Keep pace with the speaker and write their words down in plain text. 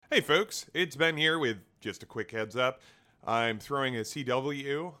Hey folks, it's Ben here with just a quick heads up. I'm throwing a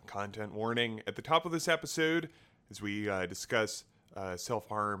CW, content warning, at the top of this episode as we discuss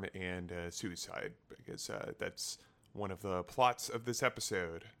self-harm and suicide, because that's one of the plots of this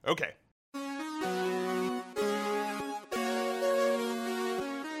episode. Okay.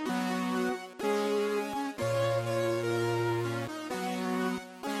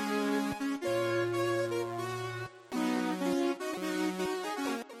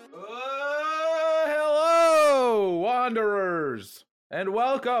 And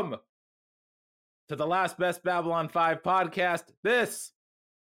welcome to the Last Best Babylon 5 podcast. This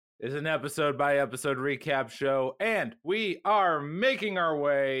is an episode-by-episode recap show, and we are making our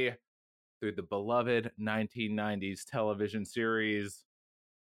way through the beloved 1990s television series,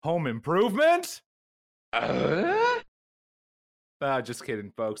 Home Improvement? Just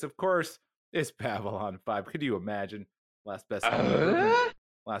kidding, folks. Of course, it's Babylon 5. Could you imagine? Last Best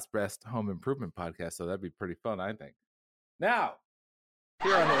Home Improvement podcast, so that'd be pretty fun, I think. Now,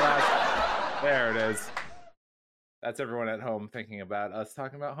 here on the last, there it is. That's everyone at home thinking about us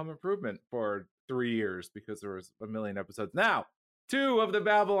talking about Home Improvement for 3 years because there was a million episodes. Now, two of the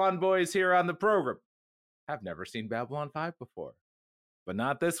Babylon boys here on the program have never seen Babylon 5 before, but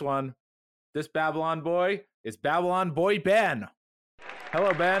not this one. This Babylon boy is Babylon Boy Ben.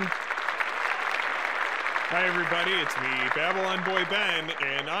 Hello, Ben. Hi, everybody. It's me, Babylon Boy Ben,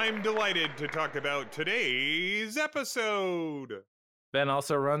 and I'm delighted to talk about today's episode. Ben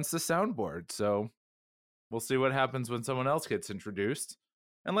also runs the soundboard, so we'll see what happens when someone else gets introduced.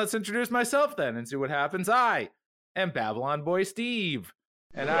 And let's introduce myself then and see what happens. I am Babylon Boy Steve,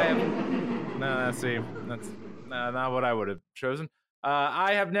 and I am... that's not what I would have chosen.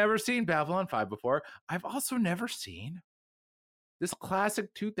 I have never seen Babylon 5 before. I've also never seen this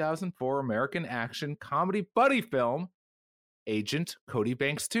classic 2004 American action comedy buddy film, Agent Cody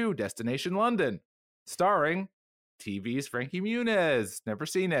Banks 2, Destination London, starring TV's Frankie Muniz. Never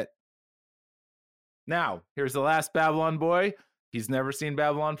seen it. Now, here's the last Babylon boy. He's never seen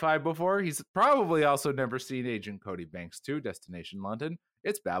Babylon 5 before. He's probably also never seen Agent Cody Banks 2, Destination London.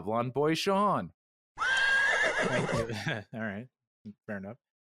 It's Babylon boy Sean. Thank you. All right. Fair enough.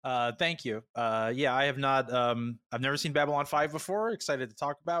 Thank you. Yeah, I have not. I've never seen Babylon 5 before. Excited to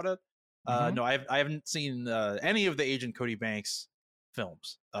talk about it. No, I haven't seen any of the Agent Cody Banks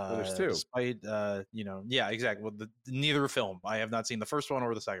films. Well, there's two. Despite, yeah, exactly. Well, neither film. I have not seen the first one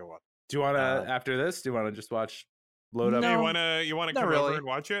or the second one. Do you want to, after this, do you want to just watch, load up? No, you want to come over and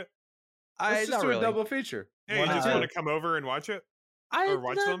watch it? Let's just do a double feature. Hey, you just want to come over and watch it? Not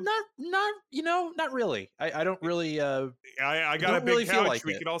really. I don't really. I got a big really couch. Like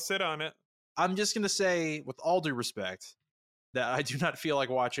we could all sit on it. I'm just gonna say, with all due respect, that I do not feel like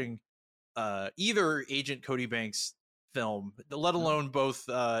watching either Agent Cody Banks film, let alone both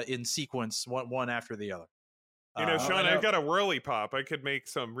in sequence, one after the other. Sean, I've got a whirly pop. I could make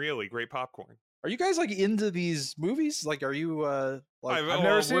some really great popcorn. Are you guys like into these movies? Like, are you? I've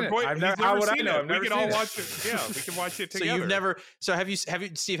never seen it. How would I know? We can all watch it. Yeah, we can watch it together. So you've never. So have you,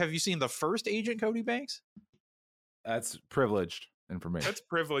 Steve? Have you seen the first Agent Cody Banks? That's privileged information. That's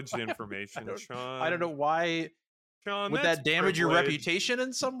privileged information, Sean. I don't know why. Sean, would that damage your reputation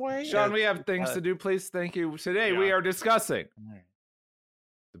in some way? Sean, we have things to do. Please, thank you. Today we are discussing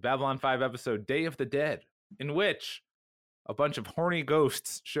the Babylon 5 episode "Day of the Dead," in which a bunch of horny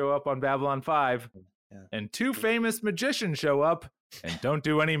ghosts show up on Babylon 5, and two famous magicians show up and don't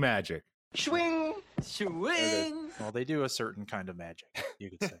do any magic. Swing, swing. Well, they do a certain kind of magic, you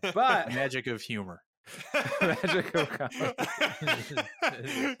could say. But magic of humor. Magic of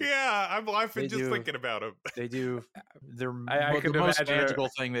yeah, I'm laughing just thinking about them. They do. They're the most magical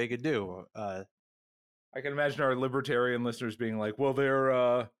thing they could do. I can imagine our libertarian listeners being like, "Well,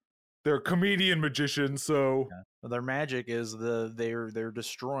 they're comedian magicians, so their magic is they're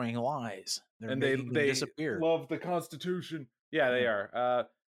destroying lies, they disappear. Love the Constitution." Yeah, they are.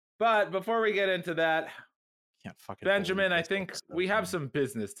 But before we get into that, can't fucking Benjamin, I think we have some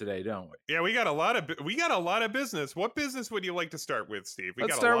business today, don't we? Yeah, we got a lot of business. What business would you like to start with, Steve?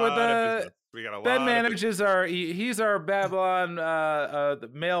 Let's start with Ben manages he's our Babylon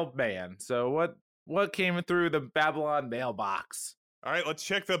mailman. So what came through the Babylon mailbox? All right, let's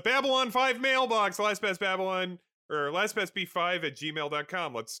check the Babylon 5 mailbox. Last Best Babylon, or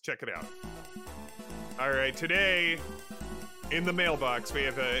lastbestb5@gmail.com. Let's check it out. All right, today in the mailbox, we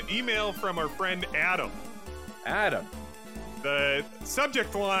have an email from our friend Adam. Adam. The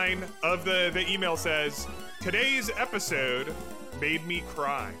subject line of the email says, "Today's episode made me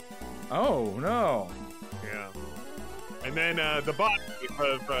cry." Oh, no. Yeah. And then the body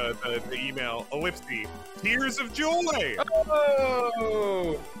of the email, ellipse, tears of joy.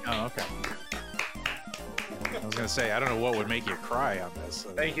 Oh! Oh, okay. I was gonna say, I don't know what would make you cry on this.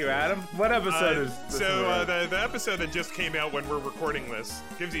 Thank you, Adam. What episode is this? So the episode that just came out when we're recording this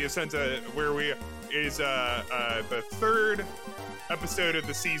gives you a sense of where we is the third episode of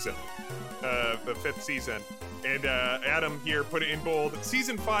the season, the fifth season. And Adam here put it in bold.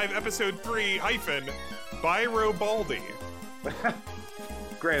 Season 5, episode 3 hyphen Byro Baldy.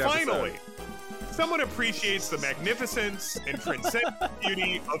 Great episode. Finally, someone appreciates the magnificence and transcendent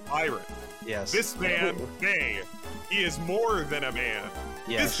beauty of Byron. Yes. This man, nay, he is more than a man.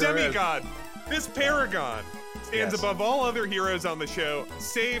 Yeah, This sure demigod, this paragon, stands Yes. above all other heroes on the show,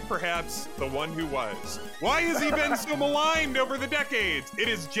 save perhaps the one who was. Why has he been so maligned over the decades? It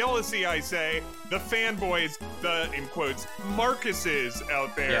is jealousy, I say. The fanboys, the, in quotes, Marcuses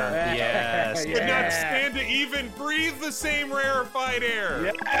out there. Yeah. Yes. Could not stand to even breathe the same rarefied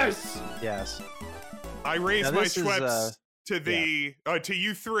air. Yes. Yes. I raise Now my this is, Schweppes to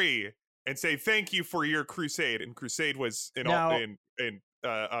you three and say thank you for your crusade. And crusade was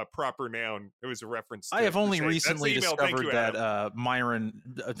a proper noun. It was a reference to I have only crusade. That's the recently email. Thank discovered you, that Adam.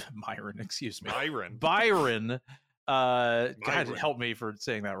 Byron, excuse me. Byron. God Myron. help me for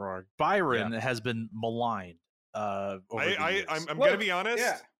saying that wrong. Byron has been maligned. Over the years. I'm gonna be honest.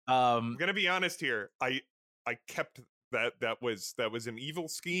 Yeah. I'm gonna be honest here. I kept that was an evil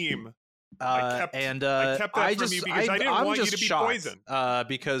scheme. I kept that from you because I didn't want you to be poisoned.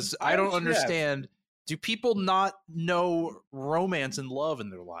 Because I don't understand. Do people not know romance and love in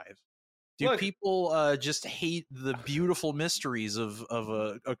their lives? Do people just hate the beautiful mysteries of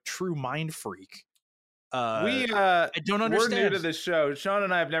a true mind freak? I don't understand. We're new to this show. Sean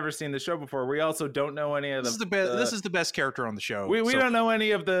and I have never seen the show before. We also don't know any of the. This is the best character on the show. We don't know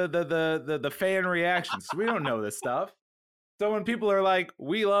any of the fan reactions. We don't know this stuff. So when people are like,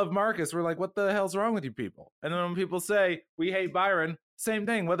 "We love Marcus," we're like, "What the hell's wrong with you people?" And then when people say, "We hate Byron," same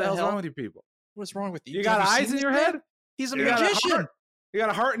thing. What the hell's wrong with you people? What's wrong with you? You got eyes in your head? He's a You got a magician. heart? You got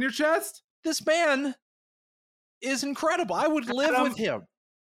a heart in your chest? This man is incredible. I would live with him.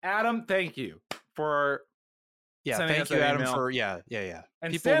 Adam, thank you for sending thank us you, that Adam, email. for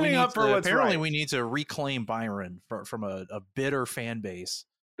And People, standing up for what's apparently right. we need to reclaim Byron from a bitter fan base.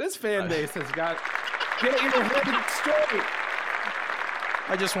 This fan base has got get your head straight.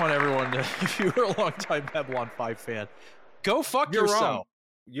 I just want everyone to, if you were a longtime Babylon 5 fan, go fuck You're yourself. wrong.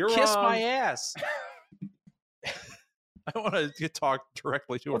 You're Kiss wrong. my ass. I want to talk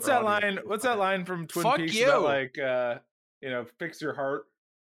directly to What's our that audience. line? What's that line from Twin Fuck Peaks you. about fix your heart?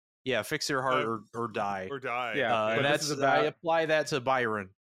 Yeah, fix your heart or die. Or die. Yeah. And But this that's is about- I apply that to Byron.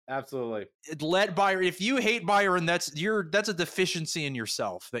 Absolutely. Let Byron. If you hate Byron, that's a deficiency in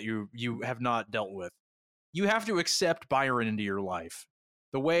yourself that you have not dealt with. You have to accept Byron into your life.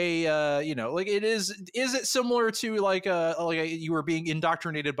 The way like it is it similar to like you were being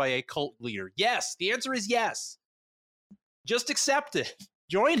indoctrinated by a cult leader? Yes, the answer is yes. Just accept it.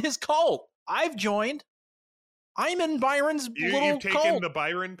 Join his cult. I've joined. I'm in Byron's little You've taken cult. the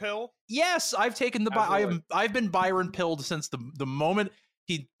Byron pill? Yes, I've taken the Absolutely. I've been Byron pilled since the moment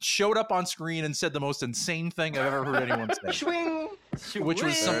he showed up on screen and said the most insane thing I've ever heard anyone say. Swing, Which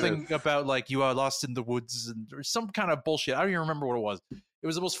was swing. something about like you are lost in the woods or some kind of bullshit. I don't even remember what it was. It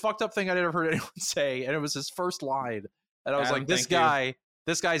was the most fucked up thing I'd ever heard anyone say, and it was his first line. And I was Adam, like, this thank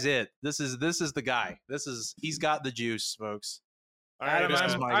guy's it. This is the guy. He's got the juice, folks. All right, Adam, this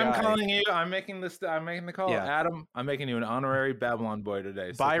is my I'm guy. calling you. I'm making the call. Yeah. Adam, I'm making you an honorary Babylon boy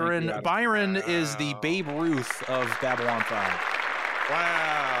today. So thank you, Adam. Byron is the Wow. Babe Ruth of Babylon 5.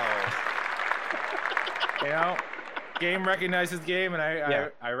 Wow. You know, game recognizes game, and Yeah.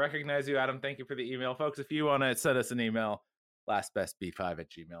 I recognize you, Adam. Thank you for the email, folks. If you want to send us an email,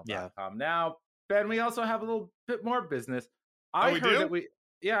 lastbestb5@gmail.com. Yeah. Now, Ben, we also have a little bit more business. I we heard do?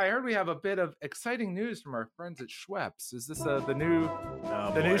 that I heard we have a bit of exciting news from our friends at Schweppes. Is this the new new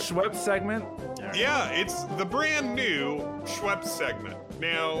Schweppes segment? Yeah, it's the brand new Schweppes segment.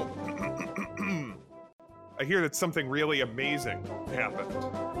 Now, I hear that something really amazing happened.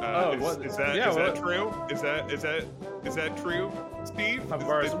 What? Is that Yeah, is that what? true? Is that true, Steve? Of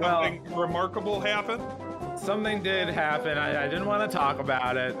course. Did Well- something remarkable happen? Something did happen. I didn't want to talk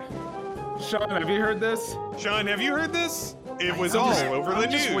about it. Sean, have you heard this? Sean, have you heard this? It was I'm all just- over I'm the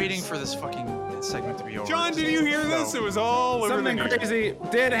just news. waiting for this fucking segment to be over. John, did you hear this? No. It was all over Something the news. crazy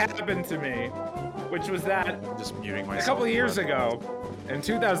did happen to me, which was that I'm just muting a myself. couple years ago, in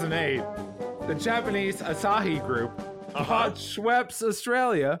 2008, the Japanese Asahi Group bought Schweppes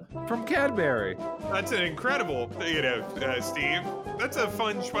Australia from Cadbury. That's an incredible, Steve. That's a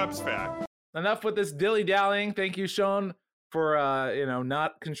fun Schweppes fact. enough with this dilly-dallying. Thank you, Sean, for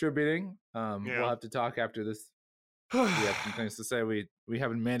not contributing. We'll have to talk after this. We have some things to say. We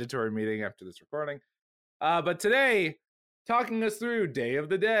have a mandatory meeting after this recording. But today, talking us through Day of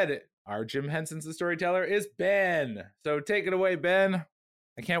the Dead, our Jim Henson's the storyteller is Ben. So take it away, Ben.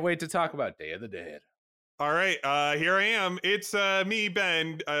 I can't wait to talk about Day of the Dead. All right, here I am. It's me,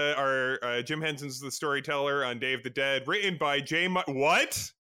 Ben, our Jim Henson's the storyteller on Day of the Dead, written by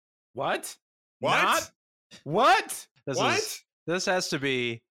What? What? What? This has to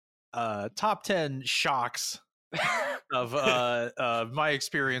be top 10 shocks of my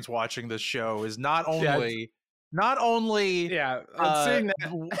experience watching this show. Is not only seeing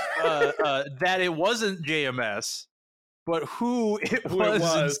that that it wasn't JMS, but who it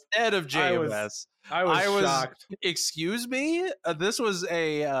was instead of JMS. I was shocked. Excuse me. This threw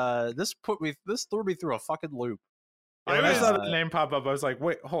me through a fucking loop. When I saw the name pop up, I was like,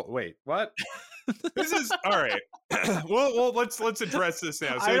 wait, what? This is all right. well, let's address this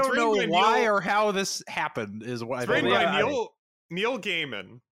now. So I don't know why Neil, or how this happened. Is what it's I written don't by know. Neil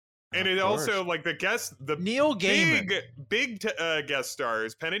Gaiman, and it also like the Neil Gaiman, big guest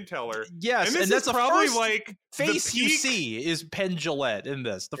stars Penn and Teller. Yes, and this that's is probably first like face the you peak. see is Penn Jillette in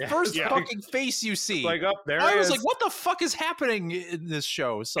this. The first fucking face you see. Like up there, I was like, "What the fuck is happening in this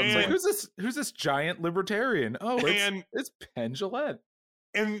show?" And- like, who's this giant libertarian? Oh, it's Penn Jillette.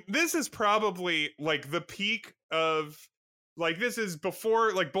 And this is probably like the peak of like this is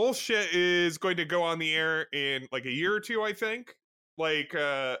before like bullshit is going to go on the air in like a year or two, I think. Like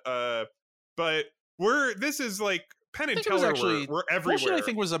but this is like Penn and Teller were everywhere. Bullshit, I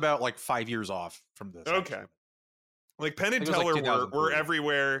think was about like 5 years off from this. Okay. Actually. Like Penn and I think it was, Teller like, were 2003.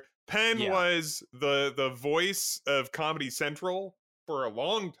 everywhere. Penn was the voice of Comedy Central for a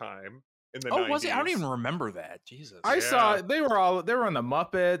long time in the 90s. Was it? I don't even remember that. Jesus. I saw they were on the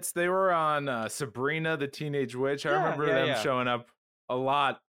Muppets. They were on Sabrina the Teenage Witch. I remember them showing up a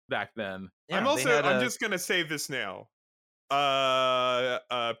lot back then. Yeah, I'm just gonna say this now.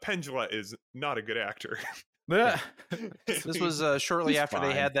 Penn Jillette is not a good actor. This was shortly after fine.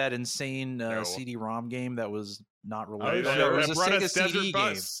 they had that insane No. CD-ROM game that was not Oh, released. that It was a brought Sega us Desert CD game.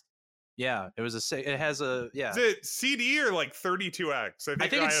 Bus. Yeah, it was it has a Is it CD or like 32X? I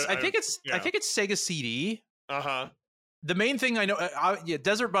think it's Sega CD. Uh-huh. The main thing I know,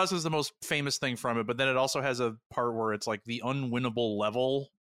 Desert Bus is the most famous thing from it, but then it also has a part where it's like the unwinnable level,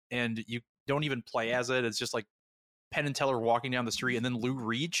 and you don't even play as it. It's just like Penn and Teller walking down the street, and then Lou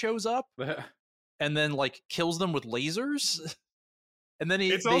Reed shows up, and then like kills them with lasers, and then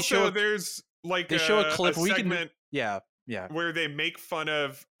there's like they show a clip. a segment Yeah. where they make fun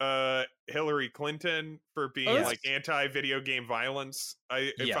of Hillary Clinton for being like anti-video game violence.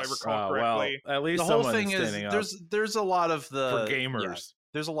 If I recall correctly. Well, at least The whole someone thing is standing up there's a lot of the for gamers. Yeah,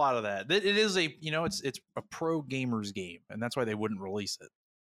 there's a lot of that. It is it's a pro gamers game, and that's why they wouldn't release it.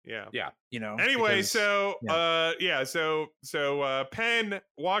 Yeah. because- Anyway, so Penn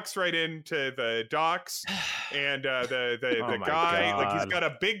walks right into the docks, and the Oh my guy like he's God. got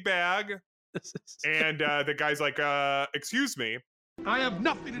a big bag, and the guy's like, "Excuse me." I have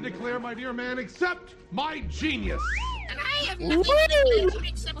nothing to declare, my dear man, except my genius. And I have nothing to declare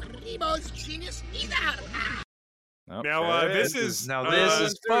except Rebo's genius either. Now this is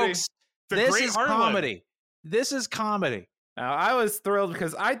folks. the This Great is Harlan. comedy. This is comedy. Now, I was thrilled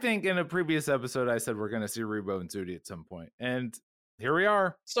because I think in a previous episode I said we're going to see Rebo and Zudi at some point, and here we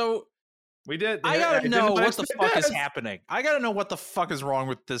are. So We did. I gotta didn't know what the expect fuck is this. happening. I gotta know what the fuck is wrong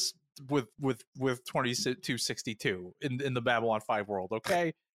with this with 2262 in the Babylon 5 world.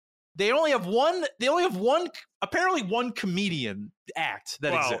 Okay, they only have one. Apparently, one comedian act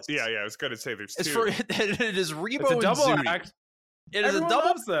that exists. Yeah, I was going to say there's It's two. for it is Rebo It's a and double Zudi. act. It is a Everyone double.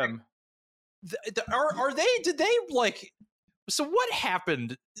 loves them. Are they? Did they like? So what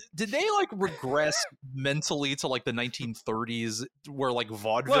happened? Did they like regress mentally to like the 1930s, where like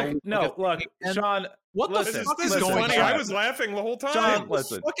vaudeville? Look, Sean. What the listen, fuck is This is going funny. on? I was laughing the whole time. John, What the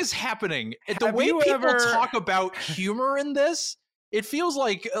listen. fuck is happening? The Have way you people ever- talk about humor in this, it feels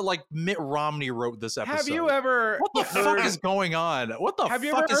like Mitt Romney wrote this episode. Have you ever? What the heard fuck is going on? What the Have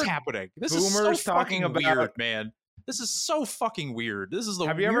you fuck ever is heard happening? This is so boomers talking fucking about- weird, man. This is so fucking weird. This is the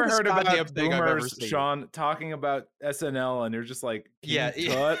Have you ever weirdest heard goddamn about thing I've ever boomers, seen. Sean, talking about SNL, and you're just like, King Yeah,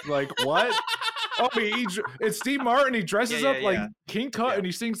 Tut? Like what? Oh, it's Steve Martin. He dresses Yeah, up like yeah. King Tut, Yeah. and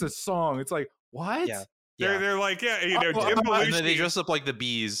he sings a song. It's like what? Yeah. They're like, Jim And then they Belushi. dress up like the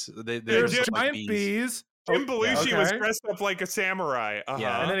bees. They There's dress up like giant bees. Jim Belushi was okay. dressed up like a samurai.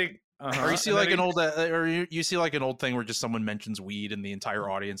 Yeah. And then he, Or you see and like then an he- old, or you see like an old thing where just someone mentions weed and the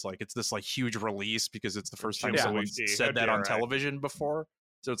entire audience like it's this like huge release because it's the first time Yeah. someone Belushi, said that'd that be on alright. television before.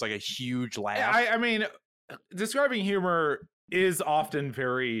 so it's like a huge laugh. I mean, describing humor is often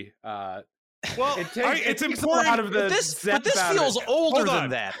very. Well, It's it's takes important. a lot of the but this zap out of feels it. older Hold than on.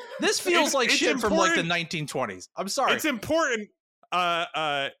 that. This feels like It's shit from like the important. 1920s. I'm sorry. It's important.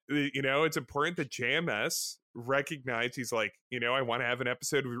 It's important that JMS recognize he's like, I want to have an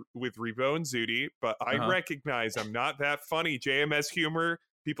episode with Rebo and Zudi, but I recognize I'm not that funny. JMS humor,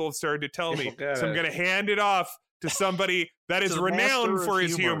 people have started to tell me, so I'm going to hand it off to somebody that is the renowned master for of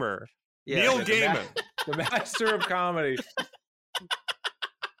his humor. Yeah, Neil the Gaiman. The master of comedy.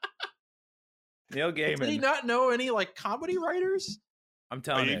 Neil Did he Gaiman. not know any like comedy writers? I'm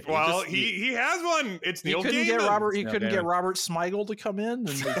telling you. Well, he has one. It's Neil couldn't Gaiman. get Robert. He Neil couldn't get Gaiman. Robert Smigel to come in and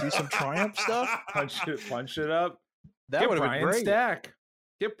do some Triumph stuff. punch it up. That Get would have been Brian great. Stack.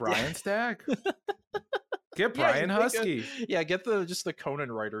 Get Brian Stack. Get Brian Husky. Get just the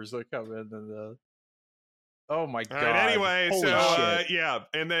Conan writers that come in and oh my god. All right, anyway, Holy so shit.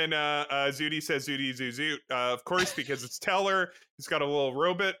 and then Zudi says Zudi Zoo Zoot, of course, because it's Teller. He's got a little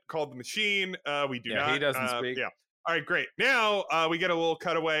robot called the Machine. We do not. He doesn't speak. Yeah. All right, great. Now we get a little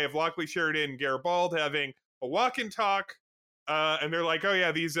cutaway of Lockley Sheridan and Garibald having a walk and talk, and they're like, "Oh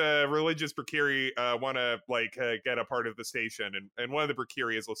yeah, these religious Brakiri want to get a part of the station," and one of the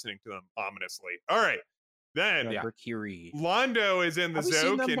Brakiri is listening to them ominously. All right, then Brakiri. Londo is in the Have we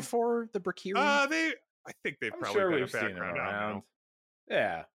seen them Zoke. before? The Brakiri? I think they've I'm probably sure got a we've seen him background. I don't know. around.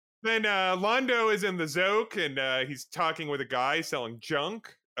 Yeah. Then Londo is in the Zoke, and he's talking with a guy selling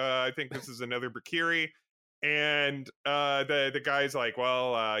junk. I think this is another Brakiri. And the guy's like,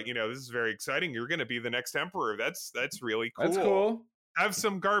 well, this is very exciting. You're going to be the next emperor. That's really cool. That's cool. Have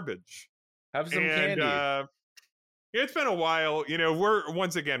some garbage. Have some And candy. it's been a while.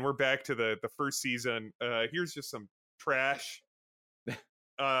 We're back to the first season. Here's just some trash.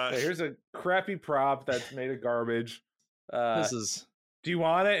 Here's a crappy prop that's made of garbage. This is. Do you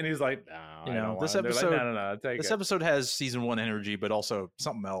want it? And he's like, no, I don't this want it. They're episode. like, no, take This it. episode has season 1 energy, but also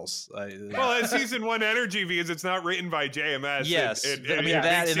something else. Well, it's season 1 energy because it's not written by JMS. Yes, It I mean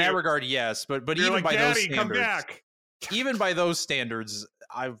that in that regard, yes. But you're even like, by Daddy, those come standards, back. even by those standards,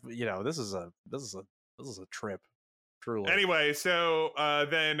 this is a trip. Truly. Anyway, so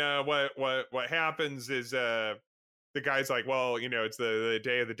then what happens is the guy's like, well, it's the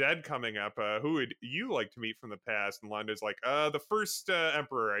Day of the Dead coming up. Who would you like to meet from the past? And Londo's like, the first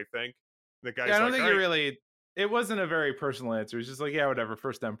emperor, I think. The guy's Yeah, I don't like, think "All it right." really. It wasn't a very personal answer. He's just like, yeah, whatever.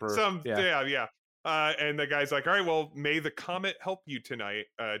 First emperor. Yeah. And the guy's like, all right, well, may the comet help you tonight.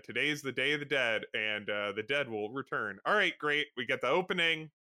 Today is the Day of the Dead, and the dead will return. All right, great. We get the opening.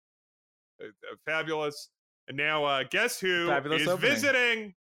 Fabulous. And now, guess who Fabulous is opening.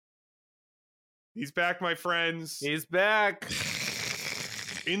 visiting? He's back, my friends. He's back.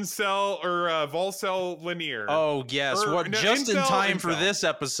 Incel or Volcel Linear. Oh yes, Or, what no, just in incel, time for incel. this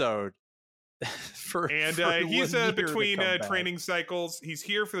episode. And for he's Lanier to between come back. training cycles. He's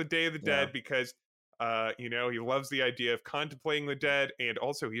here for the Day of the Dead because he loves the idea of contemplating the dead, and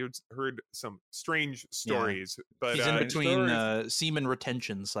also he heard some strange stories. But He's in between stories. semen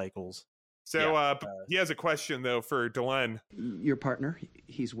retention cycles. so he has a question though for Delenn. Your partner,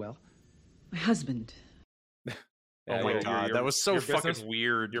 he's well. My husband. Oh my god, that was so your fucking business-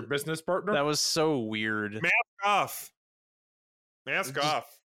 weird. Your business partner. That was so weird. Mask Just-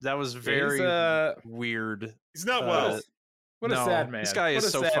 off. That was He's, very weird. He's not well. What a No, sad man. This guy What is a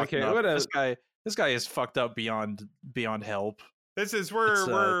so sad fucked kid. up. What a- This guy is fucked up beyond help. This is It's,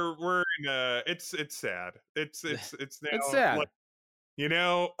 we're in it's sad. It's now It's sad. like,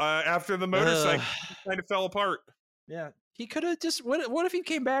 after the motorcycle kind of fell apart. Yeah, he could have just. What if he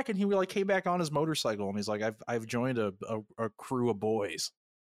came back and he came back on his motorcycle and he's like, I've joined a crew of boys.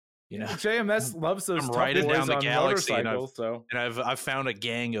 JMS loves those I'm tough riding boys down the on galaxy and motorcycles. So and I've found a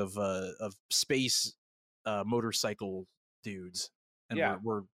gang of space motorcycle dudes, and Yeah.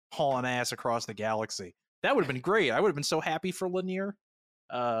 we're hauling ass across the galaxy. That would have been great. I would have been so happy for Lanier.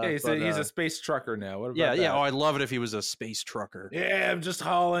 he's a space trucker now. What about yeah. that? Oh, I'd love it if he was a space trucker. Yeah, I'm just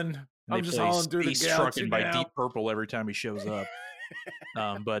hauling. And I'm they just play hauling through the Space galaxy Trucking by now. Deep Purple every time he shows up.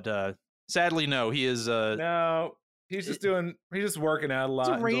 But sadly, no. He is. No, he's just working out a lot.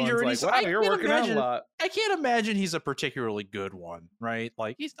 a and ranger, and Dylan's he's- like, I wow, you're can't working out imagine- a lot. I can't imagine he's a particularly good one, right?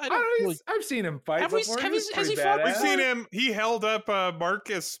 Like he's. I I don't don't know, really, I've seen him fight Have we- before. have He was he- has pretty he fought badass. We've seen him. He held up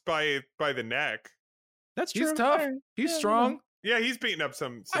Marcus by the neck. that's true. He's tough. He's Yeah, strong. Yeah, he's beating up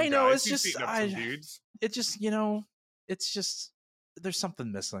some I know, guys. it's He's just- beating up some dudes. It just, it's just there's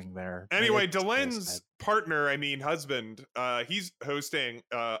something missing there. Anyway, It's so Delenn's sad. partner, husband, he's hosting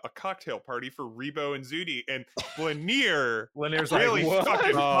a cocktail party for Rebo and Zudi, and Lanier Lanier's really like, what?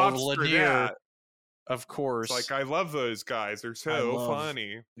 fucking Oh, pops for Lanier. that. Of course. It's like, I love those guys. They're so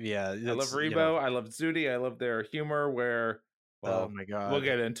funny. Yeah. I love it's, Rebo. you know, I love Zudi. I love their humor. Where, well, oh my god. we'll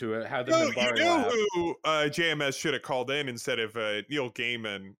get into it. How the You Minbari know laugh. who JMS should have called in instead of Neil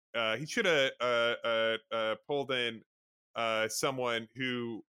Gaiman? He should have pulled in someone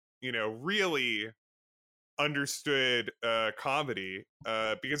who, really understood comedy,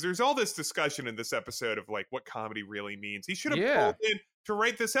 because there's all this discussion in this episode of like what comedy really means. He should have pulled in to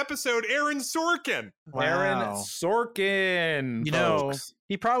write this episode Aaron Sorkin. Aaron Wow. Sorkin. You know, folks.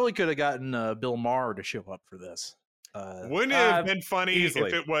 he probably could have gotten Bill Maher to show up for this. Wouldn't it have been funny easily.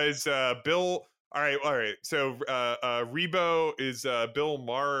 if it was Bill? All right. So Rebo is Bill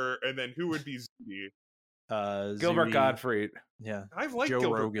Maher, and then who would be Zudi? Gilbert Zuri- Gottfried. Yeah. I like Joe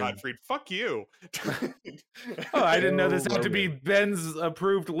Gilbert Rogan. Gottfried. Fuck you. Oh, I didn't know this Joe had to be Ben's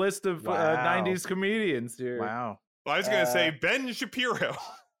approved list of Wow. 90s comedians here. Wow. Well, I was gonna say Ben Shapiro.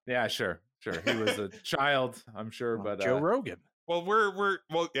 Yeah, sure. He was a child, I'm sure, Well, but Joe Rogan.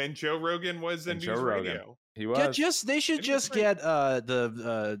 Well, and Joe Rogan was in And News Joe Rogan. Radio. he Yeah, was. they should It was just great. get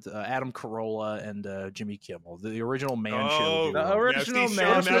the Adam Carolla and Jimmy Kimmel, the original Man Show. The duo. original see, Man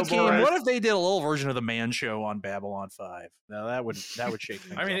Sean Show Astin, boys. What if they did a little version of the Man Show on Babylon 5? Now that would shake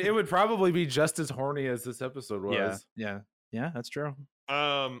things. I mean, up. it would probably be just as horny as this episode was. yeah, that's true.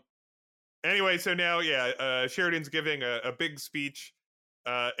 Anyway, so now, Sheridan's giving a big speech,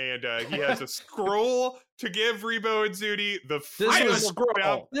 and he has a scroll to give Rebo and Zudi. The This final was-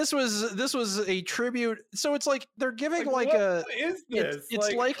 scroll. This was a tribute. So it's like they're giving Like, like what a is this?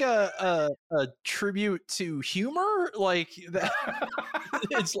 it's like a tribute to humor. Like that.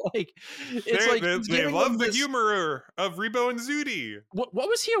 It's like he's They giving love them the this- humor of Rebo and Zudi. What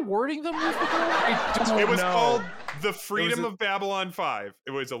was he awarding them with? It was know. called The Freedom a- of Babylon 5.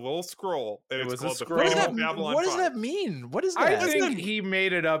 It was a little scroll, and It it's was a called The scroll. What does Freedom that, of Babylon what does 5. that mean? What is that? I think he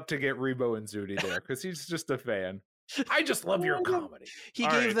made it up to get Rebo and Zudi there because he's just a fan. I just love your comedy. He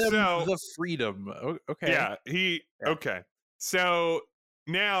All gave right, them so- the freedom. Okay. Yeah, okay. So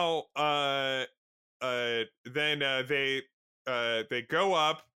now then they go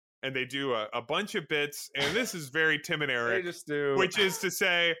up and they do a bunch of bits, and this is very Tim and They Eric, just do. which is to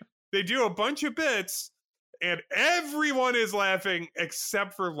say they do a bunch of bits and everyone is laughing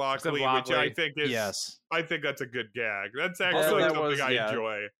except for Lockley, which I Lockley. think is Yes. I think that's a good gag. That's Also, actually that something was- I yeah.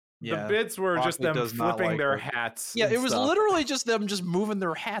 enjoy. Yeah. The bits were just Lockley them does not flipping like their her. hats. Yeah, and it was stuff. literally just them just moving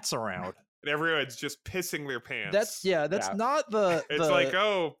their hats around. And everyone's just pissing their pants. That's Yeah. not the. It's like,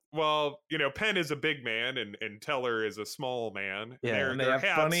 oh, well, Penn is a big man and Teller is a small man. Yeah, and and they their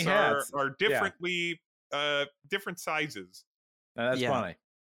have funny hats. are differently different sizes. And that's Yeah. funny.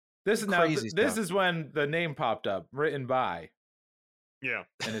 This is now. Crazy This stuff. is when the name popped up, written by, Yeah.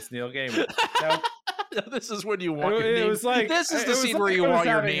 and it's Neil Gaiman. Now, This is when you want. It- Your it name. was like- this is it the was scene like where you I was want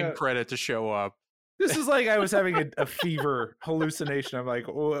your having name a- credit to show up. this is like I was having a fever hallucination. I'm like,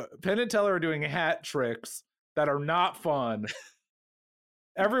 Penn and Teller are doing hat tricks that are not fun.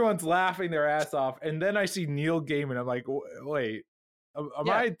 Everyone's laughing their ass off, and then I see Neil Gaiman. I'm like, wait, am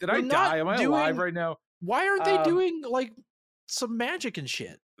Yeah, I? Did I we're not die? Am I alive doing- right now? Why aren't they Um, doing like some magic and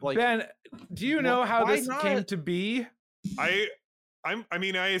shit? Like Ben, do you know how why this came not? to be? I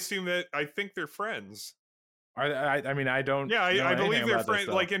assume that I think they're friends. I mean, I don't. Yeah, know I anything believe they're about this friends.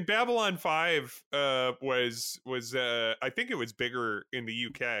 stuff. Like in Babylon 5 was I think it was bigger in the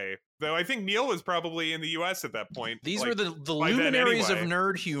UK. Though I think Neil was probably in the US at that point. these like, were the by then luminaries of anyway.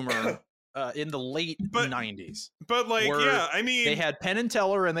 nerd humor in the late But- 90s. But like, were- yeah, I mean, They had Penn and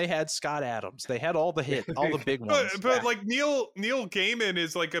Teller and they had Scott Adams. They had all the all the big ones. but like Neil Gaiman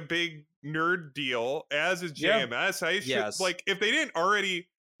is like a big nerd deal, as is Yeah. JMS. I should Yes. like if they didn't already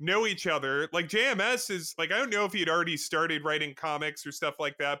know each other, like JMS is like I don't know if he'd already started writing comics or stuff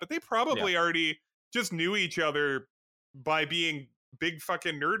like that, but they probably already just knew each other by being big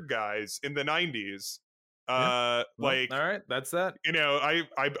fucking nerd guys in the 90s. Well, Like all right, that's that.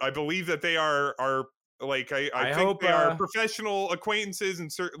 I believe that they are like I I think hope, they are professional acquaintances and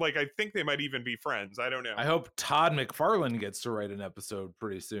like I think they might even be friends. I don't know. I hope Todd McFarlane gets to write an episode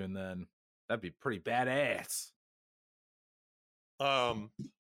pretty soon. Then that'd be pretty badass. Oh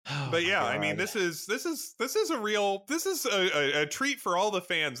But my yeah, I mean, God. this is a treat for all the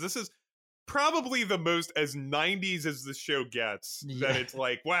fans. This is probably the most as 90s as the show gets. Yeah. That it's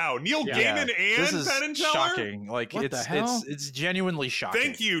like, wow, Neil Yeah. Gaiman this and is Penn and Teller. shocking. Like What the hell? it's genuinely shocking.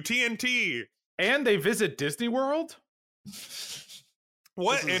 Thank you, TNT. And they visit Disney World.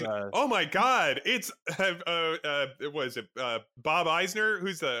 What? This is, And, oh my God! It's was it Bob Eisner?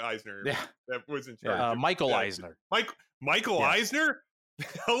 Who's the Eisner Yeah. that was in charge? Yeah. of- Michael Eisner. Michael Yeah. Eisner.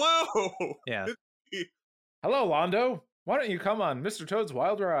 Hello. Yeah. Hello, Londo. Why don't you come on Mr. Toad's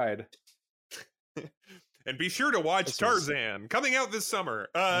Wild Ride? And be sure to watch This is- Tarzan coming out this summer.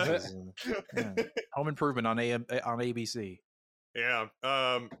 This is, yeah. Home Improvement on ABC. Yeah.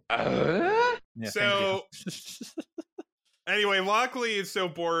 Yeah, So- thank you. Anyway, Lockley is so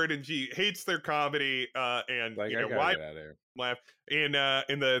bored and she hates their comedy. And Like, you I know gotta why get out of here. laugh in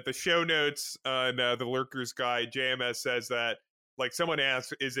the show notes on the Lurkers Guide. JMS says that like someone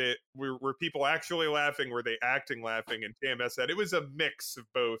asked, were people actually laughing? Were they acting laughing? And JMS said it was a mix of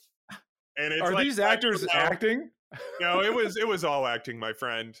both. And it's Are like, these actors acting? No, it was all acting, my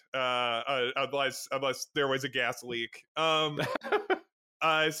friend. Unless there was a gas leak.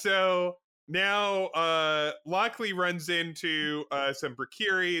 So now Lockley runs into some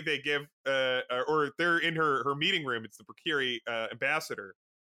Brakiri. They give or they're in her meeting room. It's the Brakiri ambassador,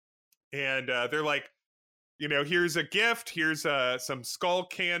 and they're like, you know, here's a gift. Here's some skull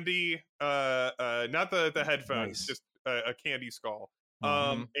candy. Not the headphones, Nice. just a candy skull.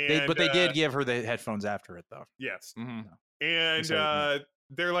 Mhm. And They did give her the headphones after it, though. yes. Mhm. And So,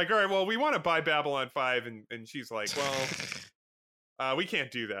 they're like, all right, well, we want to buy Babylon 5. And she's like, well, we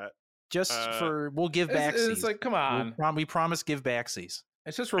can't do that. Just we'll give It's backsies. like, come on. We promise give backsies.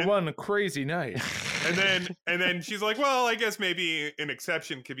 It's just for one crazy night. And then she's like, well, I guess maybe an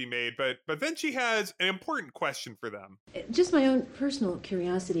exception could be made. But then she has an important question for them. Just my own personal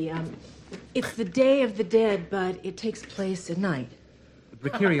curiosity. It's the Day of the Dead, but it takes place at night.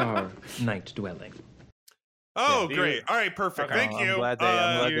 Brakiri are night dwelling. Oh, Yeah, great. All right, perfect. Okay, Thank I'm you. glad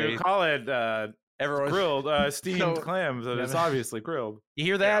they- You call it Everyone, grilled, steamed So- clams, and it's obviously grilled. you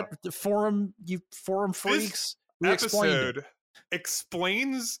hear that? The forum freaks. We explained it. Episode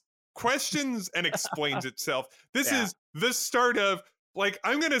explains questions and explains itself. This Yeah. is the start of, like,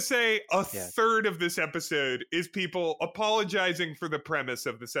 I'm going to say a Yeah. third of this episode is people apologizing for the premise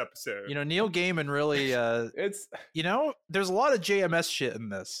of this episode. You know, Neil Gaiman really. It's There's a lot of JMS shit in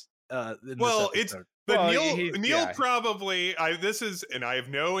this. Well, it's episode. but Well, Neil yeah. probably I have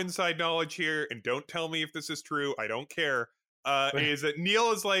no inside knowledge here, and don't tell me if this is true. I don't care. Is that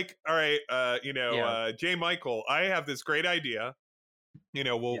Neil is like, all right, J. Michael, I have this great idea. You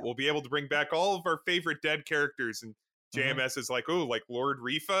know, we'll be able to bring back all of our favorite dead characters, and JMS is like, oh, like Lord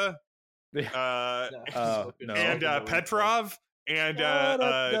Rifa, no. and Petrov, and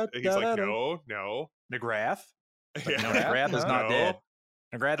he's like, no, McGrath. But Yeah. no, McGrath is not No. dead.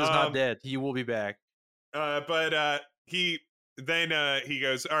 McGrath is not dead. He will be back. But he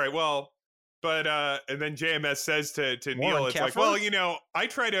goes, all right, well, but and then JMS says to Neil, Warren it's like, Keffer? well, you know, I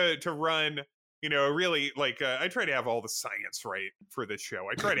try to run, you know, really like I try to have all the science right for this show.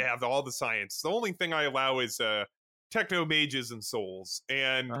 I try to have all the science. The only thing I allow is techno mages and souls.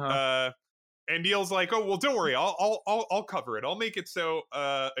 And and Neil's like, oh well, don't worry, I'll cover it. I'll make it so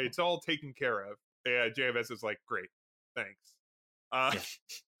it's all taken care of. JMS is like, great, thanks.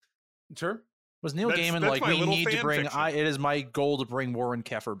 Sure. Was Neil Gaiman that's like, my we little need to fan bring, fiction. it is my goal to bring Warren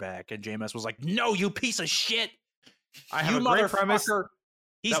Keffer back. And JMS was like, no, you piece of shit. I have You a great premise motherfucker.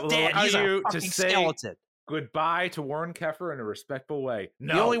 He's that will dead. allow He's you a to fucking say- skeleton. Goodbye to Warren Keffer in a respectful way.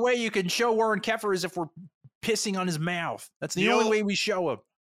 No. The only way you can show Warren Keffer is if we're pissing on his mouth. That's the only way we show him.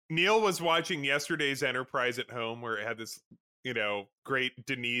 Neil was watching yesterday's Enterprise at home where it had this, you know, great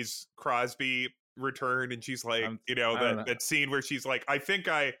Denise Crosby return, and she's like, you know, I don't know. that scene where she's like, I think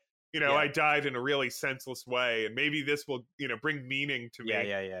I died in a really senseless way, and maybe this will, you know, bring meaning to me.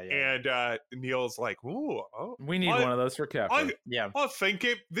 Yeah. And Neil's like, ooh, We need one of those for Keffer. I think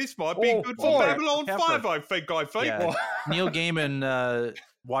this might be good for Babylon 5, I think. Yeah. Neil Gaiman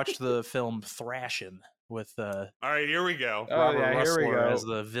watched the film Thrashin' with All right, here we go. Robert here we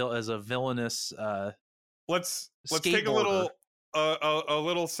Russler go. as a villainous Let's take a little skateboarder. a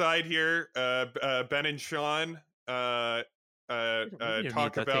little side here. Ben and Sean You don't need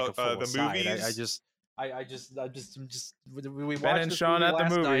talk to take about a full the aside. movies. We Ben watched and this Sean movie at the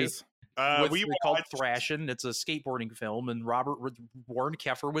last night. movies. We It's called watched- Thrashin'. It's a skateboarding film, and Warren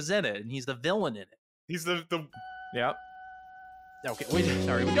Keffer was in it, and he's the villain in it. He's the Yep. Okay,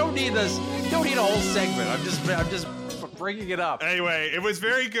 sorry, we don't need this. We don't need a whole segment. I'm just bringing it up. anyway. It was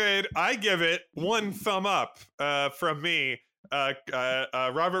very good. I give it one thumb up from me.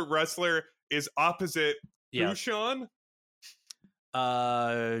 Robert Russler is opposite Yeah. who, Sean?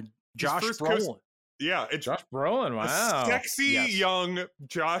 Josh first Brolin, Yeah, it's Josh Brolin. a Wow. sexy Yes. young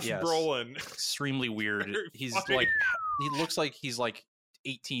Josh Yes. Brolin. extremely weird. Very He's funny. like, he looks like he's like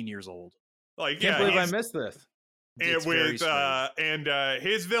 18 years old. Like, Can't yeah, believe I he's- missed this. and It's very with strange.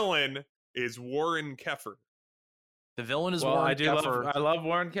 his villain is Warren Keffer. The villain is Well, Warren I do Keffer. I love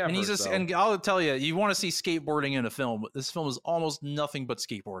Warren Keffer. And he's so. and I'll tell you, you want to see skateboarding in a film. This film is almost nothing but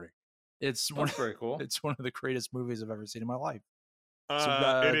skateboarding. It's one, That's very cool. it's one of the greatest movies I've ever seen in my life.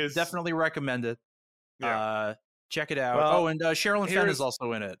 It is definitely recommend it. Yeah. Check it out. Well, and Sherilyn Fenn is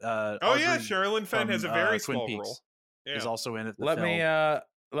also in it. Oh Audrey yeah, Sherilyn Fenn has a from, very Twin small Peaks role. Yeah. is also in it. Let me and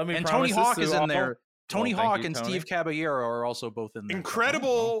promise Tony Hawk this is to in all. there. Tony Well, thank Hawk you, and Tony. Steve Caballero are also both in there.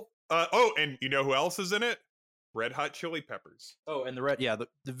 Incredible. And you know who else is in it? Red Hot Chili Peppers. Oh, and the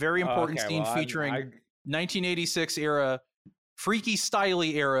very important Okay, scene well, featuring 1986 era, freaky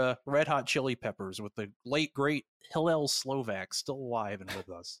styly era Red Hot Chili Peppers with the late great Hillel Slovak still alive and with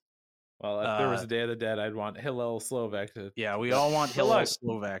us. Well, if there was a Day of the Dead, I'd want Hillel Slovak to. Yeah, we all want Hillel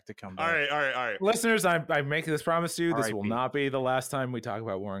Slovak to come back. All right. Listeners, I make this promise to you. This will R.I.P. not be the last time we talk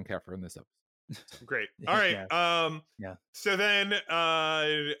about Warren Keffer in this episode. Great. All right. Yeah. So then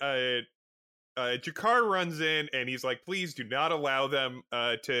Jakar runs in and he's like, please do not allow them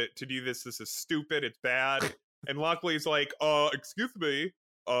to do this. This is stupid. It's bad. And Lockley's like, excuse me.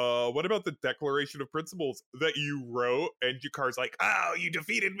 What about the Declaration of Principles that you wrote? And Jakar's like, oh, you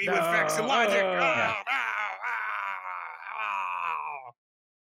defeated me with facts and logic.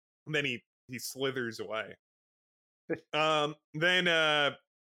 And then he slithers away. Then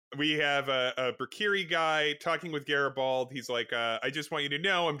we have a Brakiri guy talking with Garibaldi. He's like, I just want you to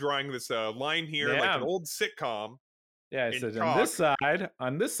know I'm drawing this line here like an old sitcom. Yeah, I in said chalk.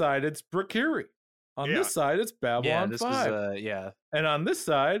 on this side it's Brakiri. On this side it's Babylon 5. And on this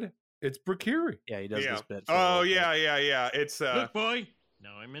side it's Brakiri. Yeah, he does this bit. Oh, yeah. It's Look, boy,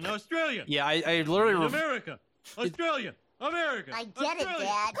 now I'm in Australia. Yeah, I literally In America. Australia. America. I get it, Australia,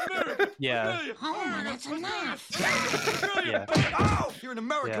 Dad. America. Yeah. Australia, Homer, that's enough. Australia. Oh! Here in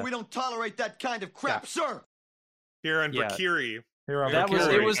America, Yeah. we don't tolerate that kind of crap, sir. here on Yeah. Brakiri. Here on That was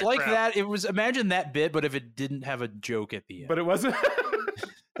Brakiri. it was like Crap. that. It was imagine that bit, but if it didn't have a joke at the end. But it wasn't.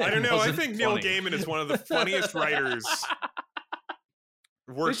 I don't know. I wasn't think Neil funny. Gaiman is one of the funniest writers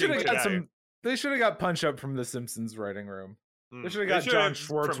working today. They should have got Punch Up from the Simpsons writing room. They should have got should John have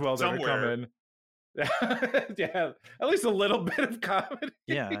Schwartzwelder from to come in. Yeah, at least a little bit of comedy.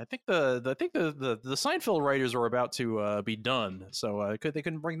 Yeah, I think the Seinfeld writers are about to be done, so they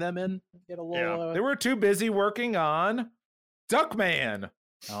couldn't bring them in. Get a little. They were too busy working on Duckman.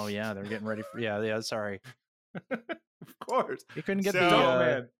 Oh yeah, they're getting ready for. Yeah. Sorry, Of course. they couldn't get So-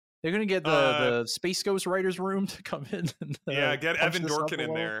 Duckman. They're gonna get the Space Ghost writers room to come in. And, Get punch Evan this up Dorkin a in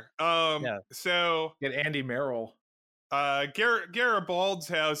little. there. Yeah. So Get Andy Merrill. Garibald's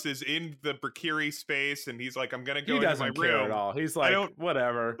house is in the Brakiri space, and he's like, I'm gonna go He into my doesn't care room. at all. He's like, don't-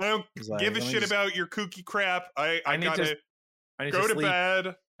 whatever. I don't He's like, give a "Let me shit just- about your kooky crap. I I need gotta to- I need go to sleep.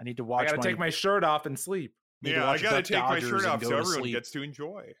 bed. I need to I watch. gotta take my shirt off and sleep. need to Yeah, I watch gotta Duck take my Dodgers shirt and off go so to everyone sleep. gets to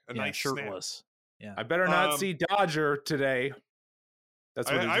enjoy a nice snack. shirtless. Yeah. I better not Um, see Dodger today. That's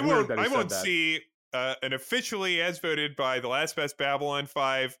what I it's weird won't. that he I said won't that. see an officially as voted by the Last Best Babylon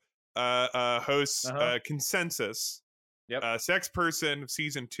 5 hosts consensus. Yep. Sex person of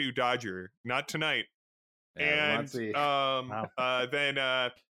season 2 Dodger, not tonight. Yeah, we won't And see.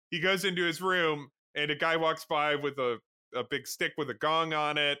 then he goes into his room, and a guy walks by with a big stick with a gong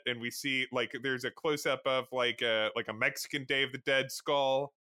on it, and we see like there's a close up of like a Mexican Day of the Dead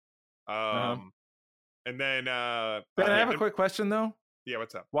skull. And then Ben, I have a quick question though. Yeah,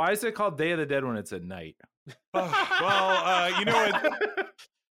 what's up? Why is it called Day of the Dead when it's at night? Well, you know what?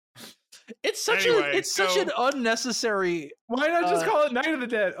 It's such Anyway, such an unnecessary. Why not just call it Night of the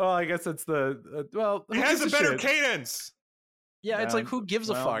Dead? Oh, I guess it's the well. It who has a gives better shit? cadence. Yeah, it's like who gives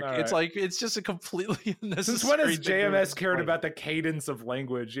a well, fuck? all It's right. like it's just a completely unnecessary. Since when has thing to JMS cared explain. about the cadence of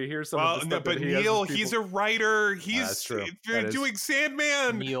language? You hear some of Well, the no, stuff but that he has Neil, with he's people- a writer. He's that's true. That is- doing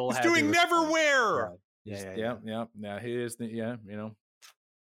Sandman. Neil he's had to doing explain. Neverwhere. Yeah. Yeah. He is. Yeah, you know.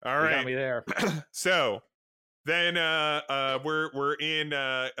 All He got right. me there. So then we're in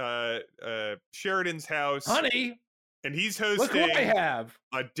Sheridan's house, Honey, and he's look what I hosting have.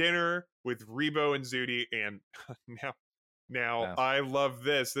 a dinner with Rebo and Zudi, and now Yeah. I love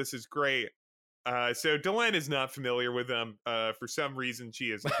this. This is great. So Delenn is not familiar with them. For some reason, she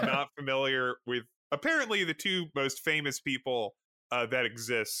is not familiar with apparently the two most famous people that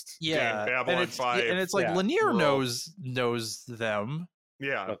exist. Yeah, in Babylon 5. and it's like Yeah. Lanier World. knows them.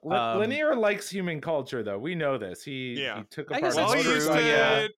 Yeah. Look, Um, Lanier likes human culture, though. We know this. He took I apart. guess Well, that's he used true, to.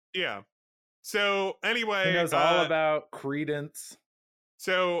 yeah. Yeah. So anyway, He knows all about credence.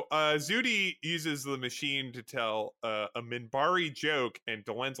 So Zudi uses the machine to tell a Minbari joke, and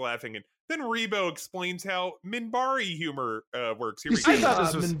Delenn's laughing, and then Rebo explains how Minbari humor works. Here You we see, go.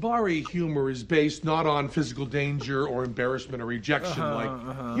 Minbari humor is based not on physical danger or embarrassment or rejection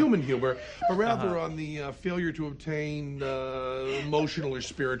like human humor, but rather on the failure to obtain emotional or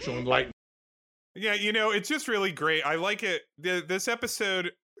spiritual enlightenment. Yeah, you know, it's just really great. I like it. This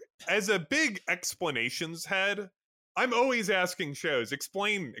episode, as a big explanations head, I'm always asking shows,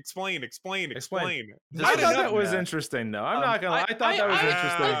 explain. This- Not I thought enough. that was interesting, though. I'm not gonna lie. I thought that was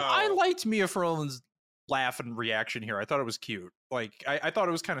interesting. I liked Mia Furlan's laugh and reaction here. I thought it was cute. Like I thought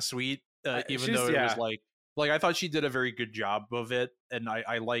it was kind of sweet, even though it was like I thought she did a very good job of it, and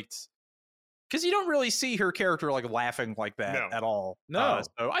I liked because you don't really see her character like laughing like that at all. No,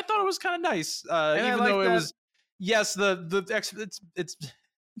 so I thought it was kind of nice, even like though it that- was it's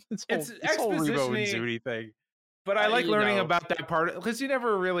whole Rebo and exposition-y, Zooty thing. But I like you learning know. about that part because you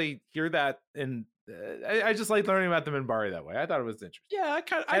never really hear that in. I just like learning about the Minbari that way. I thought it was interesting. Yeah,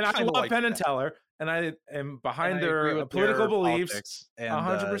 I love Penn and Teller, and I am behind And I agree their with political their beliefs politics, and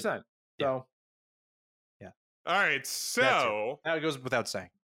 100%. So, All right, so that goes without saying.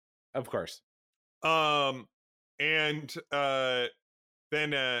 of course, and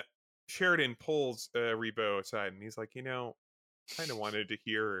then Sheridan pulls Rebo aside, and he's like, kind of wanted to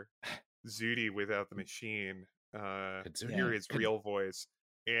hear Zooty without the machine, hear his real voice.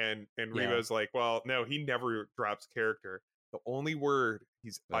 And Rebo's like, well, no, he never drops character. The only word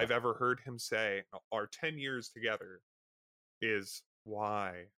I've ever heard him say our 10 years together is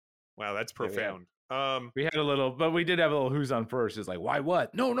why. Wow, that's profound. we had a little, but we did have a little who's on first. Is like, why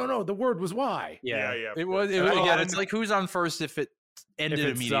what? No, the word was why. Yeah. It was again, it's like who's on first if it ended If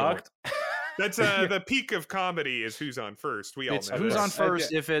it immediately. sucked. That's the peak of comedy is who's on first. We all It's know who's this. on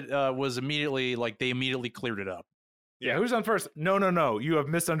first if it was immediately like they immediately cleared it up. Yeah, who's on first? No, you have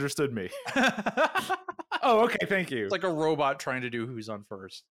misunderstood me. Oh, okay, thank you. It's like a robot trying to do who's on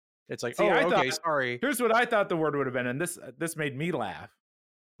first. It's like, See, I okay, thought- sorry. Here's what I thought the word would have been, and this made me laugh.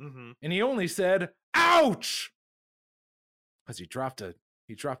 Mhm. And he only said, "Ouch," because he dropped a.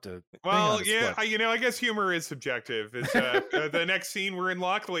 Well, thing on his yeah, foot. I guess humor is subjective. It's the next scene we're in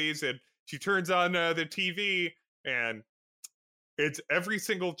Lockley's, and she turns on the TV, and it's every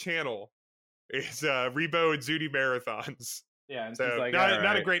single channel. It's Rebo and Zooty marathons. Yeah, and So she's like, not "All a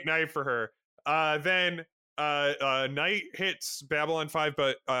right." great night for her. Then night hits Babylon 5,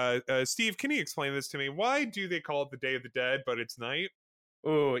 but Steve, can you explain this to me? Why do they call it the Day of the Dead, but it's night?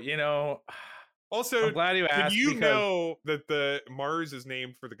 Oh, Also, I'm glad you did asked. you because know that the Mars is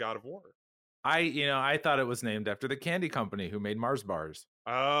named for the god of war? I thought it was named after the candy company who made Mars bars.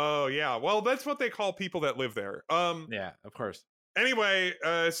 Oh yeah, well that's what they call people that live there. Yeah, of course. Anyway,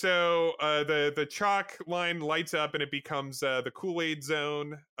 so the chalk line lights up and it becomes the Kool-Aid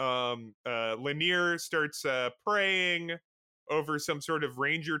zone. Lanier starts praying over some sort of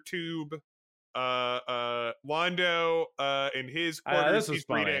ranger tube. Londo in his quarters, This was he's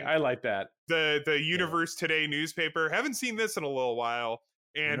funny. reading I like that. the Universe Today newspaper. Haven't seen this in a little while.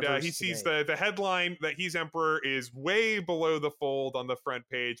 And Universe he sees Today. the headline that he's emperor is way below the fold on the front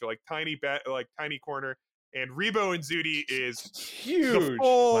page, like tiny corner. And Rebo and Zooty is the Huge.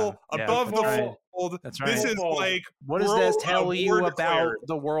 full Wow. Yeah, above the that's right. fold. That's This right. is like What does this world tell you award about declared.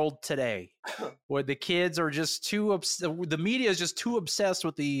 the world today? Where the kids are just too the media is just too obsessed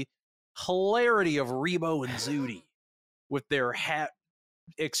with the hilarity of Rebo and Zooty with their hat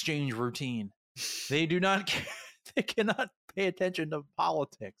exchange routine. They do not care. They cannot pay attention to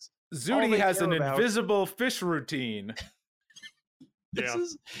politics. All Zooty they has care an about- invisible fish routine This Yeah.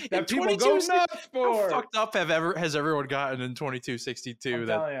 is that in people go 22 nuts How for. fucked up has everyone gotten in 2262 I'm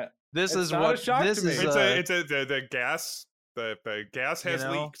that telling ya. this It's is not a what shock this to me. is The gas the gas has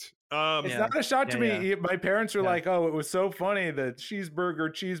know? leaked. It's Yeah. not a shock to Yeah, me. My parents are Yeah. like, "Oh, it was so funny the cheeseburger,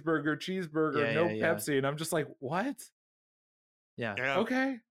 Yeah, no yeah, yeah. Pepsi," and I'm just like, "What? yeah. Yeah.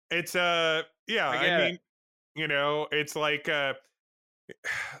 Okay." It's I get mean, it's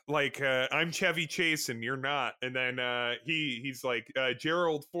like I'm Chevy Chase and you're not, and then he's like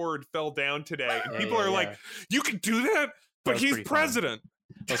Gerald Ford fell down today, and Yeah, people yeah, are yeah. like, you can do that, but was he's pretty funny. president.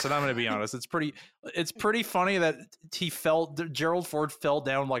 Listen, I'm going to be honest. It's pretty funny that Gerald Ford fell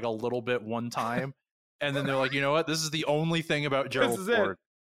down like a little bit one time, and then they're like, you know what? This is the only thing about Gerald is it. Ford.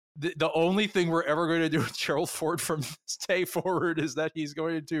 The only thing we're ever going to do with Gerald Ford from this day forward is that he's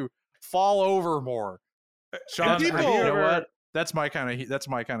going to fall over more. Sean, people- have you You know ever? what? That's my kind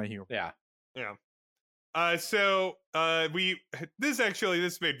of humor. Yeah. So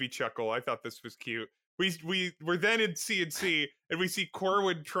this made me chuckle. I thought this was cute. We were then in CNC and we see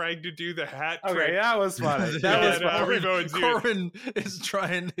Corwin trying to do the hat Okay, trick. that was funny. Yeah, That was and, funny. Rebo and Zooty. Corbin is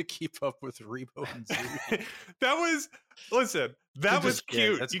trying to keep up with Rebo and Zooty. That was that Good was shit.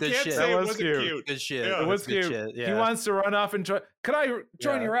 cute. That's You good can't shit. say That it was wasn't cute. cute. Good shit. Yeah. It That's was good cute. shit. He Yeah. wants to run off and try. Could I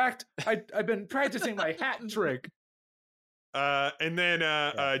join Yeah. your act? I've been practicing my hat trick. And then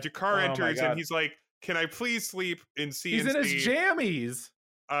Jakar Oh my enters God. and he's like, "Can I please sleep in CNC?" He's in his jammies.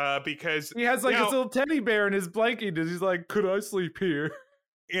 Because He has like Now- his little teddy bear in his blanket. And he's like, "Could I sleep here?"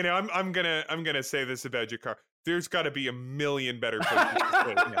 I'm gonna say this about Jakar. there's got to be a million better places to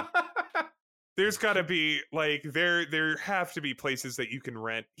stay. Yeah. There's got to be like there have to be places that you can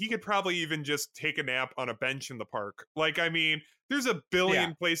rent. He could probably even just take a nap on a bench in the park. Like, I mean, there's a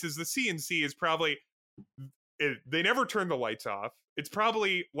billion places. The CNC is probably they never turn the lights off. It's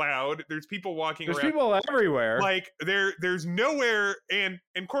probably loud. There's people walking There's around. people everywhere. Like there's nowhere, and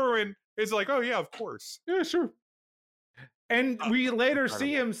Corwin is like, oh yeah, of course. Yeah, sure. And we later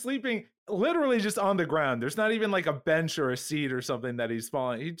see him sleeping literally just on the ground. There's not even like a bench or a seat or something that he's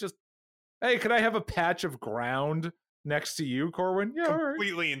falling. He just, hey, could I have a patch of ground next to you, Corwin? Yeah,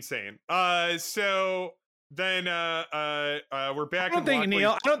 completely insane. So then we're back. I don't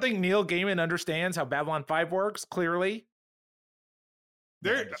think Neil Gaiman understands how Babylon 5 works. Clearly.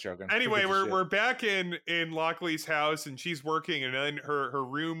 Anyway, we're back in Lockley's house, and she's working, and then her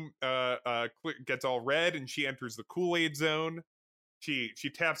room gets all red, and she enters the Kool-Aid zone. She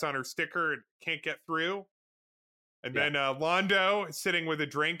taps on her sticker and can't get through. And then Londo is sitting with a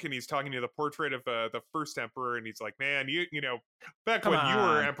drink, and he's talking to the portrait of the first emperor, and he's like, "Man, you know, back when you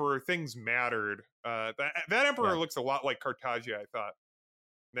were emperor, things mattered. That emperor looks a lot like Cartagia, I thought."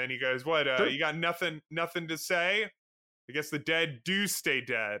 And then he goes, "What? You got nothing to say? I guess the dead do stay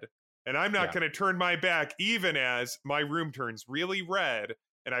dead, and I'm not going to turn my back, even as my room turns really red,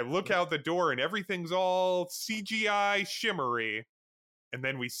 and I look out the door, and everything's all CGI shimmery." And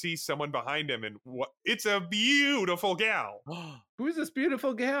then we see someone behind him, and it's a beautiful gal. Who's this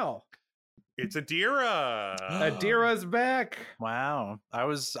beautiful gal? It's Adira. Adira's back. Wow. I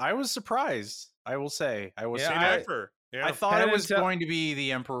was surprised. I will say. I was I thought it was going to be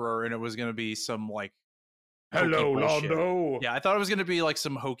the Emperor, and it was going to be some like hello, Londo. Yeah, I thought it was going to be like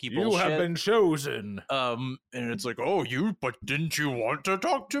some hokey bullshit. You have been chosen. And it's like, oh, but didn't you want to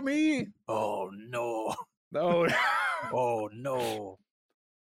talk to me? Oh no. No. Oh no.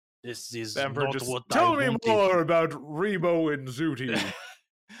 This is not just, what tell I me wanted. more about Remo and Zooty.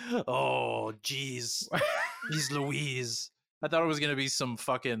 Oh, jeez. He's Louise. I thought it was going to be some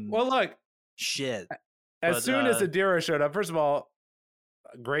fucking look. Shit. As soon as Adira showed up, first of all,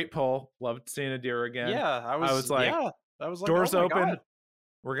 great pull. Loved seeing Adira again. Yeah, I was like, doors oh open. God.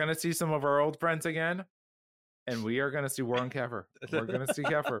 We're going to see some of our old friends again. And we are going to see Warren Keffer. We're going to see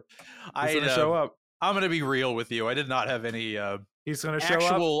Keffer. He's going to show up. I'm going to be real with you. I did not have any he's going to show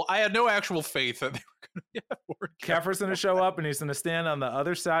up. I had no actual faith that they were going to Warren Keffer's going to show up, and he's going to stand on the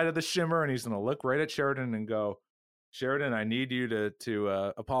other side of the shimmer, and he's going to look right at Sheridan and go, Sheridan, I need you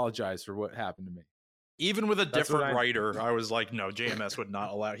to apologize for what happened to me. Even with a different writer, I was like, no, JMS would not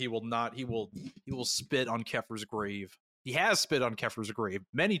allow. He will not. He will spit on Keffer's grave. He has spit on Keffer's grave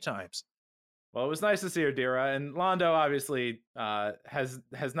many times. Well, it was nice to see Adira, and Londo obviously has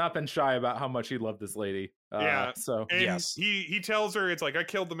not been shy about how much he loved this lady. So and yes, he tells her, it's like, I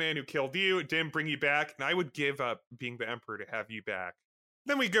killed the man who killed you. It didn't bring you back, and I would give up being the emperor to have you back.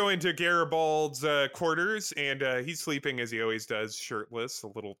 Then we go into Garibald's quarters, and he's sleeping as he always does, shirtless. A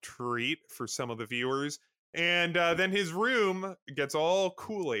little treat for some of the viewers. And then his room gets all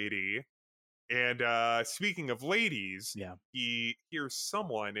Kool-Aid-y. And speaking of ladies, he hears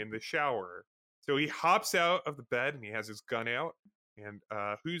someone in the shower. So he hops out of the bed, and he has his gun out. And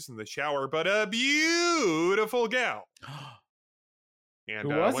who's in the shower but a beautiful gal? And who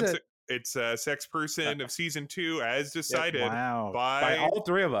was it? It's sex person of season 2, as decided by all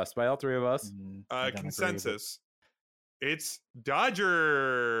three of us. Consensus. It's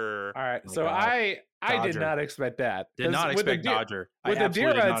Dodger. All right, so I did not expect that. Did not expect Dodger. With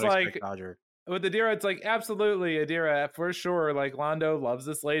Adira, it's like with Adira, it's like absolutely Adira for sure. Like Londo loves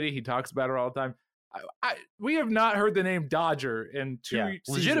this lady. He talks about her all the time. We have not heard the name Dodger in 2 seasons.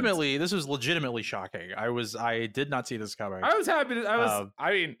 Legitimately, this was legitimately shocking. I did not see this coming. I was happy.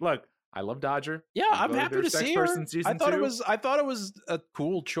 I mean, look, I love Dodger. Yeah, I'm happy to see her. I thought it was a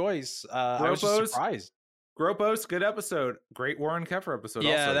cool choice. I was just surprised. Gropos, good episode. Great Warren Keffer episode.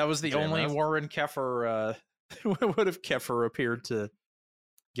 Yeah, also. That was the only Warren Keffer. What if Keffer appeared to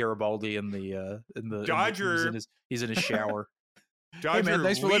Garibaldi in the Dodger? He's in his shower. Dodger, hey man,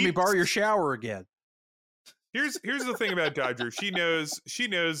 thanks for letting me borrow your shower again. Here's the thing about Dodger. She knows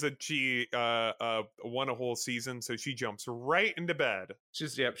that she won a whole season, so she jumps right into bed.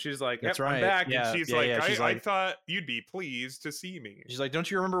 She's like, that's right. I'm back. Yeah, and she's like, I thought you'd be pleased to see me. She's like,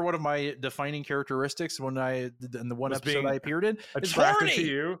 don't you remember one of my defining characteristics when in the one episode I appeared in? It's attracted horny. To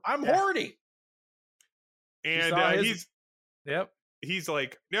you. I'm horny. And Yep. He's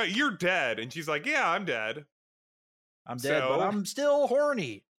like, no, you're dead. And she's like, yeah, I'm dead. I'm dead, but I'm still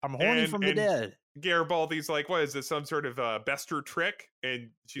horny. I'm horny from the dead. Garibaldi's like, what is this, some sort of Bester trick? And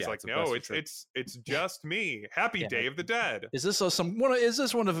she's Yeah, like, it's a no, Bester it's just me. Happy Yeah. Day of the Dead. Is this is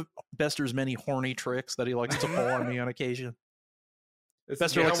this one of Bester's many horny tricks that he likes to pull on me on occasion?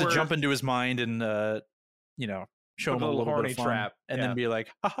 Bester likes to jump into his mind and show him a little bit horny of fun, trap, and then be like,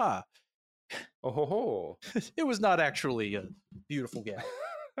 haha, Oh ho ho! it was not actually a beautiful gal.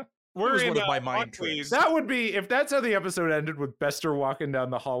 We're was in one of my mind Lockley's- tricks. That would be if that's how the episode ended with Bester walking down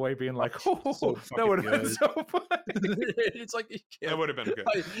the hallway being like, "Oh, So that fucking would have been good. so funny." It's like That would have been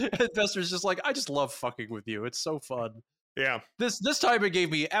good. Bester's just like, I just love fucking with you. It's so fun. Yeah. This time it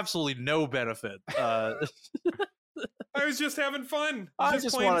gave me absolutely no benefit. I was just having fun. I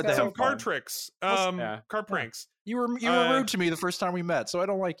just playing wanted to some have card fun. tricks. Yeah. Card pranks. You were Uh, rude to me the first time we met, so I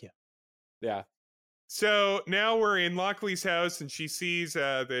don't like you. Yeah, So now we're in Lockley's house, and she sees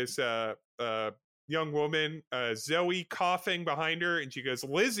this young woman, Zoe, coughing behind her, and she goes,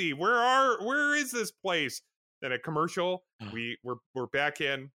 "Lizzie, where is this place?" Then a commercial. We're back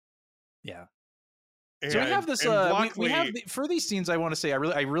in. Yeah. So we have this. We have for these scenes. I want to say I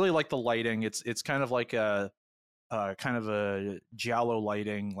really like the lighting. It's kind of like a kind of a giallo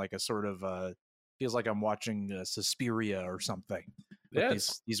lighting, like a sort of feels like I'm watching Suspiria or something. With Yeah,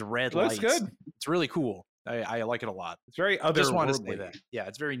 these red looks lights. good. It's really cool. I like it a lot. It's very I just want to say otherworldly. that. Yeah,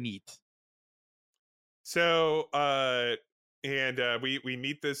 it's very neat. So we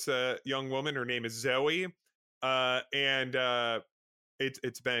meet this young woman. Her name is Zoe, and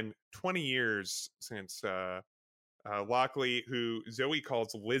it's been 20 years since Lockley, who Zoe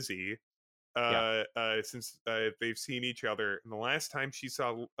calls Lizzie, since they've seen each other. And the last time she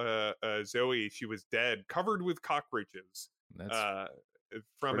saw Zoe, she was dead, covered with cockroaches. That's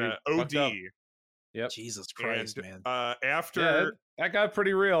From pretty an fucked up. OD. Yep. Jesus Christ, And, man. after that got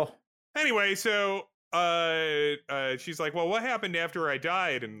pretty real. anyway, so she's like, well, what happened after I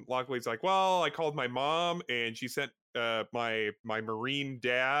died? And Lockley's like, well, I called my mom, and she sent my Marine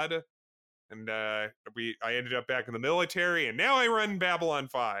dad, and I ended up back in the military, and now I run Babylon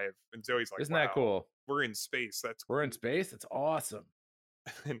 5. And Zoe's like, Isn't wow, that cool? we're in space. We're in space. It's awesome.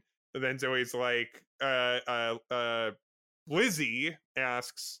 And then Zoe's like, Lizzie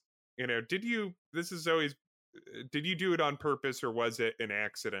asks, did you do it on purpose, or was it an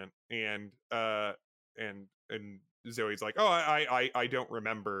accident? And Zoe's like, oh, I don't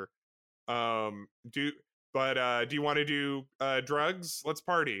remember. Do you want to do drugs? Let's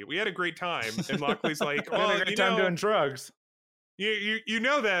party. We had a great time. And Lockley's like, We had well, a great time doing drugs. you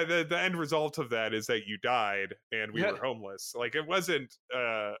know that the end result of that is that you died and we Yeah. were homeless. Like, it wasn't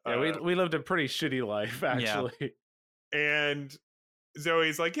We lived a pretty shitty life, actually. and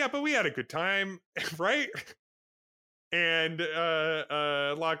Zoe's like, yeah, but we had a good time, right? And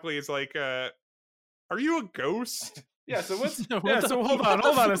Lockley is like, are you a ghost? Yeah. So what's What yeah? the- So hold what on the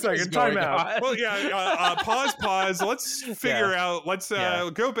a fuck is second. Time going out. on? Well, yeah. Pause. Let's figure out. Let's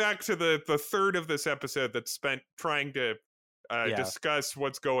go back to the third of this episode that's spent trying to discuss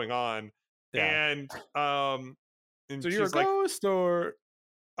what's going on. Yeah. And So you're a she's like, ghost, or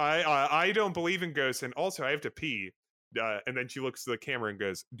I don't believe in ghosts, and also I have to pee. And then she looks to the camera and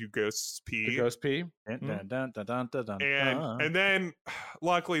goes, "Do ghosts pee?" the ghost pee? Dun, dun, dun, dun, dun, dun. And then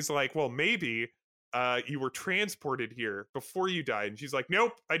Lockley's like, well, maybe you were transported here before you died. And she's like,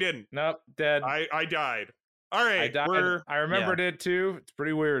 nope, I didn't. Nope, dead. I died. All right, I died. I remembered it too. It's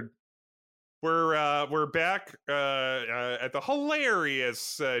pretty weird. we're back at the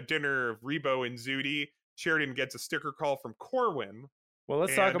hilarious dinner of Rebo and Zudi. Sheridan gets a sticker call from Corwin. Well,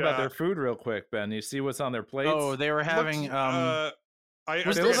 let's talk And, about their food real quick, Ben. You see what's on their plates? Oh, they were having I Was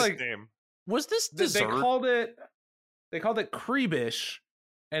forget this his like- name. was this They dessert? called it Creebish,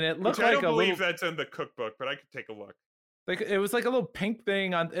 and it looked Which I like don't a believe little. that's in the cookbook, but I could take a look. Like it was like a little pink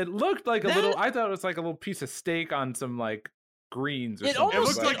thing on. It looked like a That- little. I thought it was like a little piece of steak on some like greens or It something. It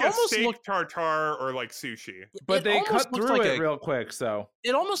almost- looks but, like a almost steak looked- tartare or like sushi. but It they almost cut looked through like it a- real quick. So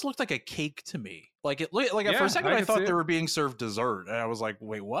It almost looked like a cake to me. Like it looked like for Yeah, a second I I could thought see they it. were being served dessert, and I was like,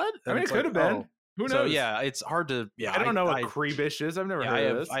 wait, what? I And mean, it it's could like, have been. oh. Who knows? So yeah, it's hard to. Yeah, I don't know what Creebish is. I've never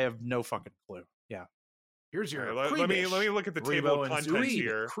heard of this. I have no fucking clue. Yeah, Here's All right, let me look at the table Rebo of and contents Zuri.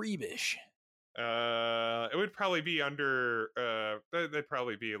 here. Creebish. It would probably be under they'd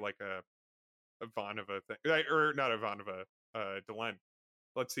probably be like a Ivanova thing, or not Ivanova, Delenn.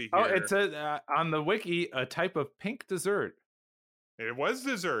 Let's see here. Oh, it's a on the wiki a type of pink dessert. It was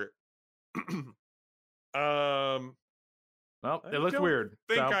dessert. Well, I it looked don't weird.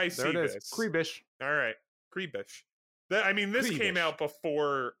 think so, I there see it is. this. Creebish. All right, Creebish. This came Creebish. out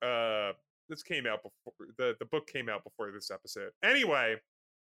before. This came out before the book came out before this episode. Anyway,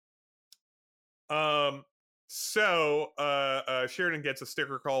 so Sheridan gets a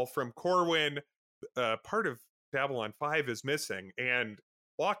sticker call from Corwin. part of Babylon 5 is missing, and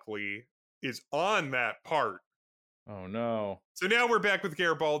Lockley is on that part. Oh no. So now we're back with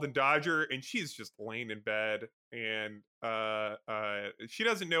Garibaldi and Dodger, and she's just laying in bed, and she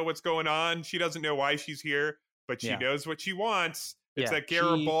doesn't know what's going on. She doesn't know why she's here, but she knows what she wants. It's that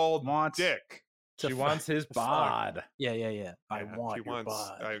Garibaldi dick. She wants his bod. Yeah. I want your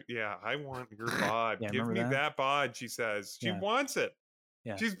bod. I want your bod. Give me that bod, she says. She wants it.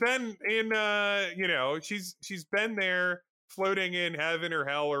 Yeah. She's been in she's been there floating in heaven or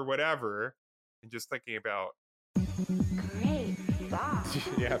hell or whatever, and just thinking about Great bod.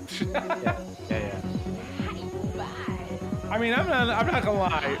 Yeah. Yeah. I mean, I'm not gonna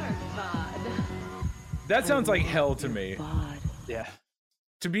lie. That sounds like hell to me. Yeah.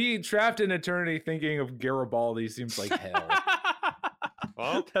 To be trapped in eternity thinking of Garibaldi seems like hell.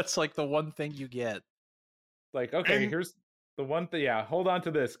 well, That's like the one thing you get. Like, okay, here's the one thing. Yeah, hold on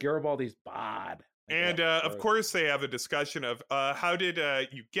to this. Garibaldi's bod. and of course they have a discussion of how did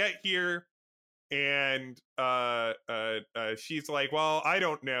you get here? And she's like, well, I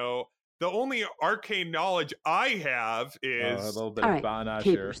don't know. The only arcane knowledge I have is a little bit All of right, Banash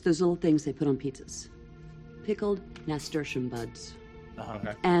here. capers, those little things they put on pizzas. Pickled nasturtium buds.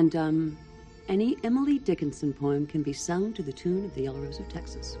 Okay. And any Emily Dickinson poem can be sung to the tune of the Yellow Rose of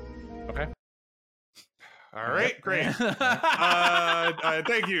Texas. Okay. all right, great.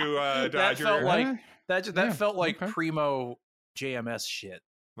 Thank you, Dodger. That felt like that felt like okay. primo JMS shit.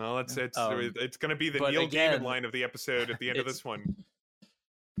 Well, it's going to be the but Neil again- Gaiman line of the episode at the end of this one.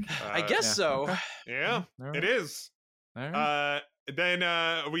 I guess yeah. so. Okay. Yeah, All right. it is. All right. Then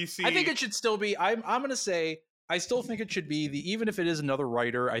we see. I think it should still be. I'm gonna say I still think it should be even if it is another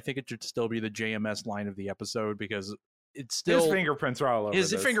writer. I think it should still be the JMS line of the episode because it's still His fingerprints are all over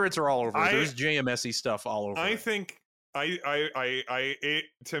his this. fingerprints are all over. There's JMS-y stuff all over. I think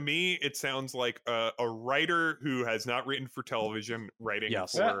to me it sounds like a writer who has not written for television writing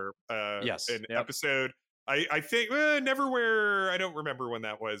Yes. for Yes. an Yep. episode. I think Neverwhere. I don't remember when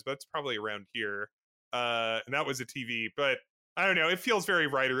that was, but it's probably around here. And that was a TV, but I don't know. It feels very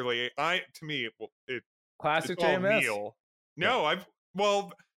writerly. To me, Classic it's all JMS. Neil. No,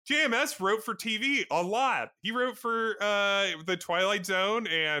 JMS wrote for TV a lot. He wrote for The Twilight Zone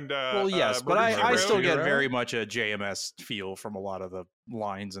and well, yes, but Murder, She I still Wrote. get very much a JMS feel from a lot of the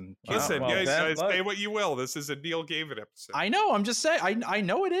lines and. Listen, well, guys, look. say what you will. This is a Neil Gaiman episode. I know. I'm just saying. I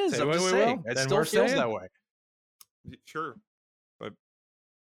know it is. Say I'm what just we saying. will, It then still we're feels saying. that way. Sure, but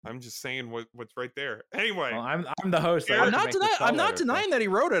I'm just saying what's right there. Anyway, Well, I'm the host. I Yeah. have I'm to not make this denying. I'm not call later, denying that he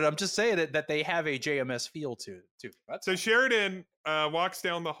wrote it. I'm just saying that they have a JMS feel to too. That's so Sheridan walks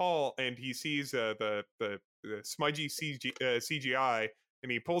down the hall and he sees the smudgy CGI,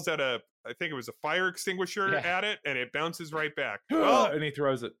 and he pulls out I think it was a fire extinguisher at it, and it bounces right back. Well, and he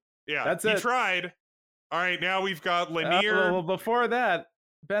throws it. yeah, That's he it. tried. All right, now we've got Lanier. Well, before that,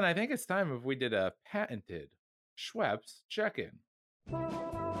 Ben, I think it's time if we did a patented Schweppes check-in.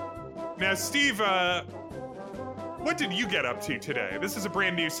 Now, Steve, what did you get up to today? This is a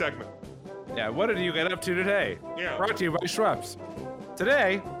brand new segment. Yeah, what did you get up to today? Yeah. Brought to you by Schweppes.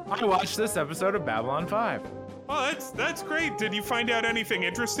 Today, I watched this episode of Babylon 5. Oh, that's great. Did you find out anything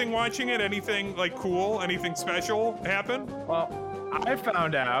interesting watching it? Anything like cool? Anything special happen? Well, I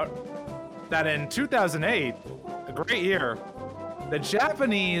found out that in 2008, a great year, the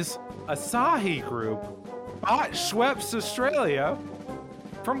Japanese Asahi Group bought Schweppes Australia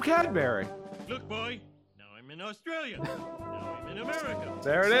from Cadbury. Look, boy, now I'm in Australia. Now I'm in America.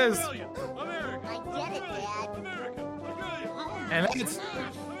 There it is. Australia, America. I get it, Dad. America, Australia. And it's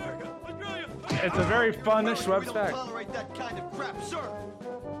America, Australia. it's a very fun We Schweppes don't fact. tolerate that kind of crap, sir.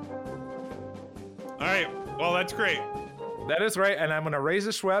 All right. Well, that's great. That is right, and I'm going to raise a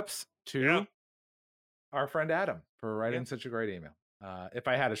Schweppes to Yeah. our friend Adam for writing Yeah. such a great email. If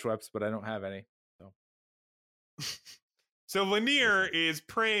I had a Schweppes, but I don't have any. So Lanier is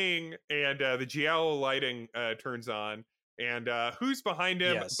praying, and the giallo lighting turns on. And who's behind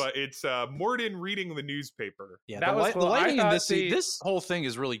him? Yes. But it's Morden reading the newspaper. Yeah, That was the cool. I lighting in thought this whole thing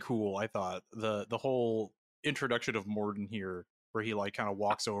is really cool. I thought the whole introduction of Morden here, where he like kind of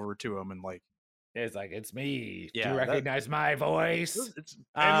walks over to him and like It's like, it's me. Do Yeah, you that- recognize my voice? it's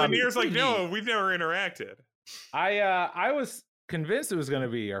And Lanier's like, pretty no, we've never interacted. I was convinced it was going to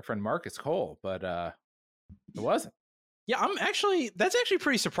be our friend Marcus Cole, but it wasn't. yeah. That's actually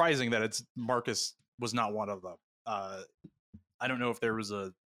pretty surprising that it's Marcus was not one of them. I don't know if there was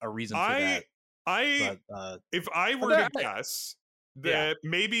a reason for that. If I were to guess that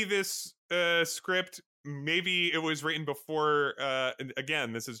maybe this script, maybe it was written before. And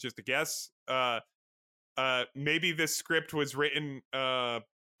again, this is just a guess. Maybe this script was written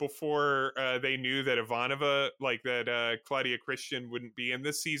before they knew that Ivanova, like that Claudia Christian wouldn't be in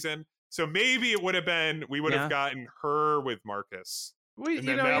this season. So maybe it would have been, we would have gotten her with Marcus. And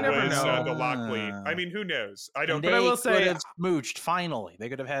then that you never was know. the Lockley. I mean, who knows? I don't And know. But I will they say, could have smooched finally. They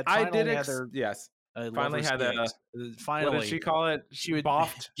could have had. I Finally did. had their Yes. Finally lovers' had a. gigs. Finally, What did she call it? She would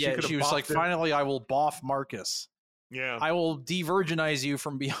boffed. Yeah, she was like, finally, I will boff Marcus. Yeah. I will de-virginize you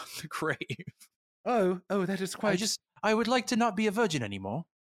from beyond the grave. Oh, that is quite. I would like to not be a virgin anymore.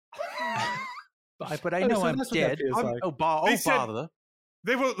 but I Oh, know so I'm that's what that dead. feels like. They said- bother.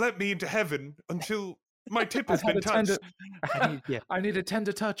 They won't let me into heaven until my tip has been touched. I need a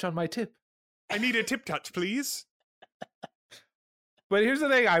tender touch on my tip. I need a tip touch, please. But here's the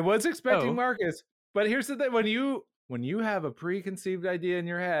thing: I was expecting Oh. Marcus. But here's the thing: when you have a preconceived idea in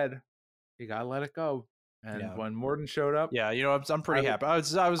your head, you gotta let it go. And when Morden showed up, Yeah, you know, I'm pretty happy. I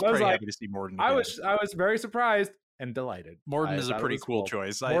was pretty like- happy to see Morden. I again. was very surprised and delighted. Morden I is a thought it pretty was cool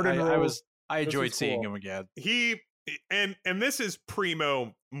choice. Morden rules. I This enjoyed was seeing cool. him again. He and this is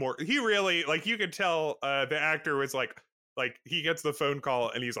primo more. He really, like, you could tell the actor was like he gets the phone call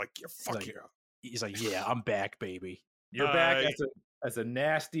and he's like, yeah, fuck Like, yeah. He's like, yeah, I'm back, baby. You're back as a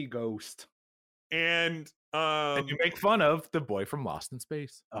nasty ghost, and you make fun of the boy from Lost in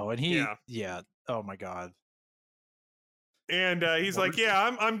Space. Oh, and yeah. Oh my god. And he's like,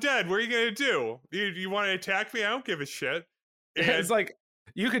 yeah, I'm dead. What are you gonna do? You want to attack me? I don't give a shit. And It's like,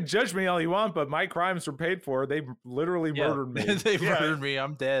 you could judge me all you want, but my crimes were paid for. They literally murdered me. They murdered me.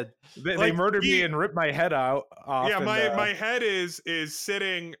 I'm dead. They murdered me and ripped my head off. Yeah, and, my head is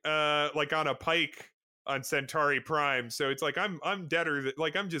sitting like on a pike on Centauri Prime, so it's like I'm deader.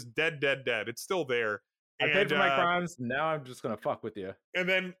 Like I'm just dead. It's still there. I paid for my crimes. Now I'm just gonna fuck with you. And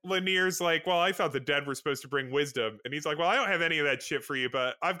then Lanier's like, well, I thought the dead were supposed to bring wisdom. And he's like, well, I don't have any of that shit for you,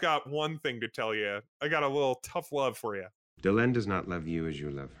 but I've got one thing to tell you. I got a little tough love for you. Delenn does not love you as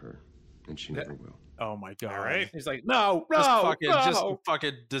you love her, and she never will. Oh my god. All right. He's like, no,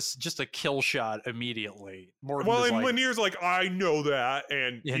 just a kill shot immediately. Morden Well, is and like, Lanier's like, I know that.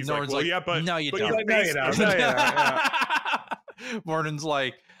 And Yeah, he's Norton's like, well, like, yeah, but no, you but don't. your No, you face- don't. No, you don't. Morden's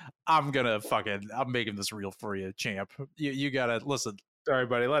like, I'm making this real for you, champ. You gotta listen. Sorry,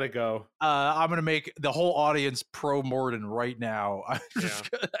 buddy, let it go. I'm gonna make the whole audience pro Morden right now.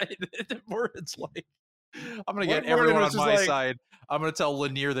 Morden's like, I'm gonna get Morden everyone was on just my like- side. I'm gonna tell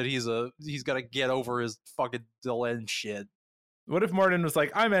Lanier that he's got to get over his fucking Delenn shit. What if Morden was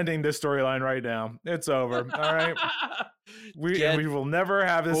like, I'm ending this storyline right now. It's over. All right. We will never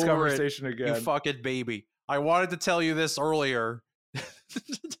have this over conversation it, again. You fucking baby. I wanted to tell you this earlier.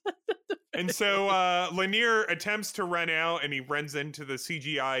 And so Lanier attempts to run out, and he runs into the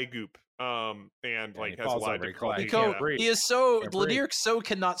CGI goop. And like has a falls lot of over, he difficulty. can't Yeah. breathe. He is so Can't breathe. Lanier so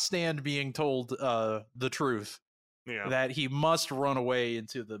cannot stand being told the truth Yeah. that he must run away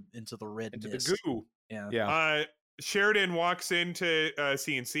into the redness. Into the goo. Yeah. Sheridan walks into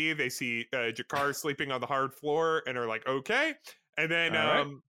CNC. They see Jakar sleeping on the hard floor and are like, okay. And then All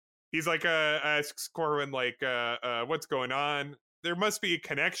right. he's like, asks Corwin, like, what's going on? There must be a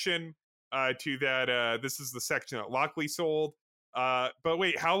connection to that. This is the section that Lockley sold. But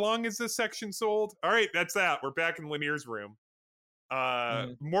wait, how long is this section sold? All right, that's that. We're back in Lanier's room.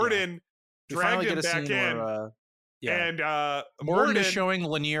 Morden We dragged finally him get a back scene in. where, And Morden is showing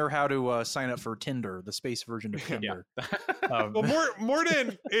Lanier how to sign up for Tinder, the space version of Tinder. Well,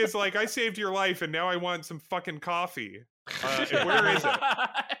 Morden is like, I saved your life, and now I want some fucking coffee. And where is it?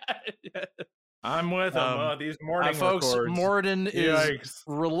 I'm with him. These morning folks, records. Morden is Yikes.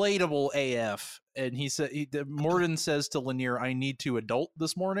 relatable AF, and Morden says to Lanier, "I need to adult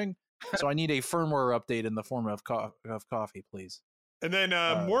this morning, so I need a firmware update in the form of coffee, please." And then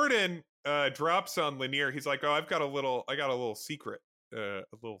Morden drops on Lanier. He's like, "Oh, I got a little secret, for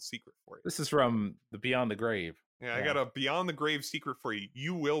you." This is from the Beyond the Grave. Yeah, I got a beyond the grave secret for you.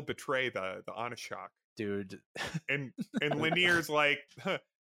 You will betray the Anashok, dude. And Lanier's like,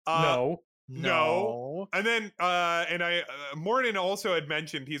 No. No. And then Morden also had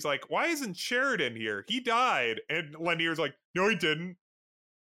mentioned, he's like, why isn't Sheridan here? He died. And Lanier's like, no, he didn't.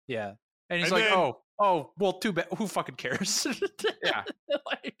 Yeah. And he's And like, then- oh, well, too bad. Who fucking cares? Yeah.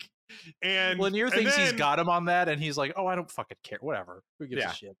 Like, and Lanier thinks he's then- got him on that, and he's like, oh, I don't fucking care. Whatever. Who gives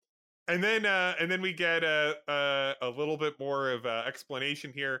a shit? And then we get a little bit more of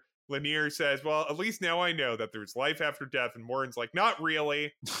explanation here. Lanier says, well, at least now I know that there's life after death. And Morden's like, not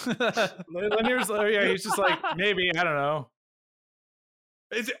really. Lanier's, he's just like, maybe, I don't know.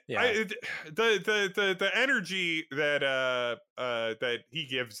 The energy that he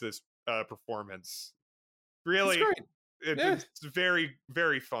gives this performance really, It's great. it's very,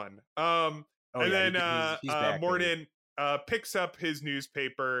 very fun. And then he's back, Morden picks up his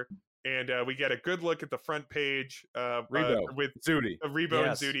newspaper, and we get a good look at the front page Rebo with Zudi. Rebo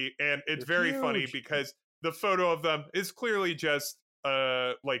and Zudi, and it's very funny because the photo of them is clearly just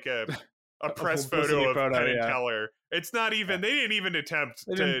like a press photo of Penn and Teller. It's not even. They didn't even attempt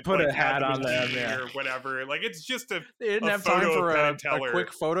to put like, a hat on them or whatever. Like it's just a. They didn't have time for a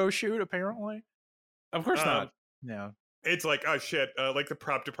quick photo shoot. Apparently, of course not. Yeah, it's like oh shit. Like the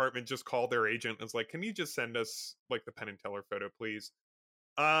prop department just called their agent and was like, "Can you just send us like the Penn and Teller photo, please?"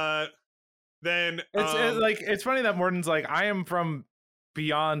 Then it's funny that Morton's like, I am from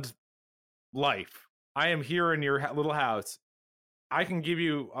beyond life. I am here in your little house. I can give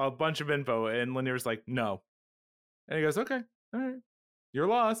you a bunch of info. And Lanier's like, no. And he goes, okay, all right, your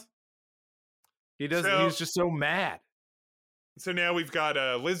loss. He does. He's just so mad. So now we've got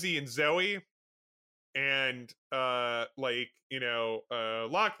Lizzie and Zoe, and Lockley.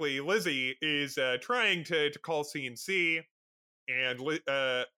 Lizzie is trying to call CNC,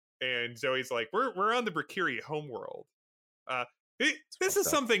 and Zoe's like, we're on the Brakiri homeworld. This is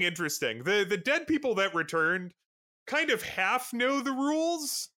something interesting. The dead people that returned kind of half know the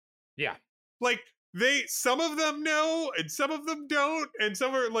rules. Yeah. Like some of them know and some of them don't, and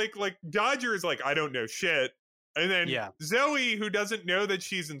some are like Dodger is like, I don't know shit. And then Zoe, who doesn't know that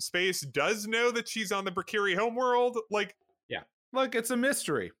she's in space, does know that she's on the Brakiri homeworld. Like, yeah. Look, it's a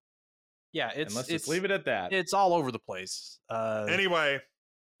mystery. Yeah, let's just leave it at that. It's all over the place. Anyway,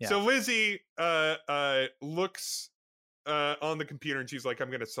 so Lizzie looks on the computer and she's like,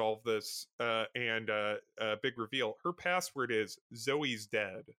 I'm gonna solve this. And big reveal. Her password is Zoe's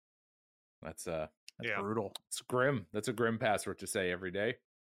dead. That's brutal. It's grim. That's a grim password to say every day.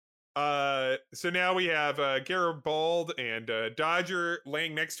 So now we have Garibaldi and Dodger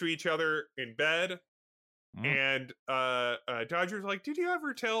laying next to each other in bed. And Dodger's like, did you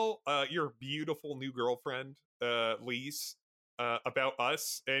ever tell your beautiful new girlfriend, Lise, about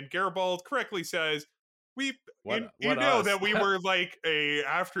us? And Garibaldi correctly says, you know that we were like a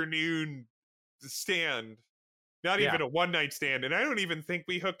afternoon stand, not even a one night stand, and I don't even think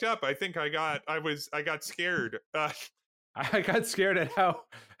we hooked up. I think I got scared. I got scared at how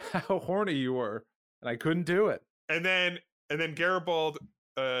horny you were, and I couldn't do it. And then Garibaldi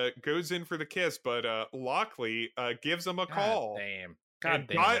goes in for the kiss, but Lockley gives him a call. God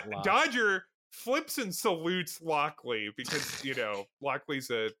damn it, Dodger flips and salutes Lockley because Lockley's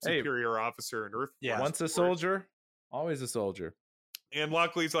a superior officer in Earth. Once a soldier, always a soldier. And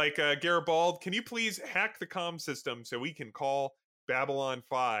Lockley's like, Garibaldi, can you please hack the comm system so we can call Babylon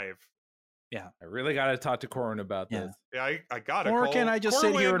 5? Yeah, I really got to talk to Corin about this. Yeah, I got to. Or can I just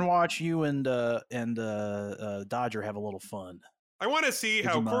sit here and watch you and Dodger have a little fun? I want to see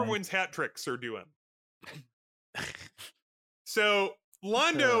how Corwin's hat tricks are doing. So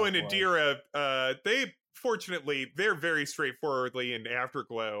Londo and Adira, they're very straightforwardly in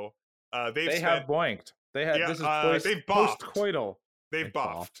Afterglow. They have boinked. This is post-coital. They've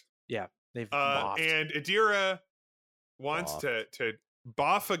boffed. Yeah, they've boffed. And Adira wants to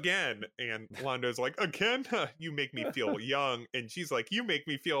boff again, and Londo's like, again? You make me feel young. And she's like, you make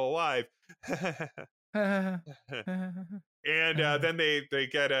me feel alive. And then they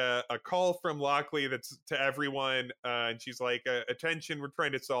get a call from Lockley that's to everyone, and she's like, attention, we're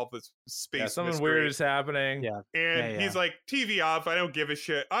trying to solve this space something mystery. weird is happening. And he's like, TV off, I don't give a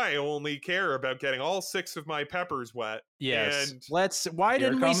shit. I only care about getting all 6 of my peppers wet. Yes. And why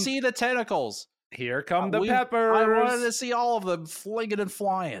didn't we see the tentacles? Here come the peppers. I wanted to see all of them flinging and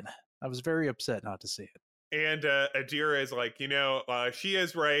flying. I was very upset not to see it. And Adira is like, she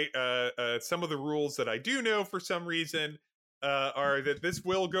is right. Some of the rules that I do know for some reason are that this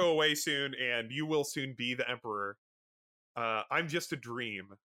will go away soon, and you will soon be the emperor. I'm just a dream,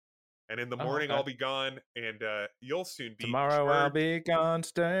 and in the morning I'll be gone, and you'll soon be. Tomorrow I'll be gone.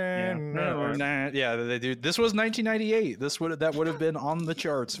 Yeah, they do. This was 1998. That would have been on the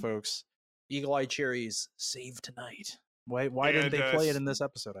charts, folks. Eagle Eye Cherries, Save Tonight. Why didn't they play it in this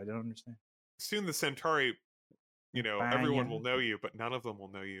episode? I don't understand. Soon the Centauri, everyone will know you, but none of them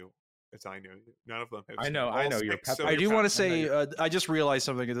will know you as I know you. None of them have. I know your pepper. I do want to say, I just realized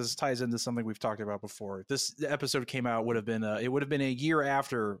something. This ties into something we've talked about before. This episode came out would have been a year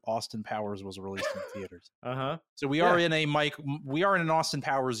after Austin Powers was released in theaters. So we are in an Austin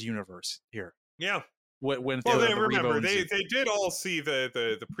Powers universe here. Yeah. When they remember they did all see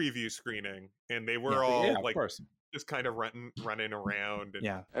the preview screening, and they were all like just kind of running around.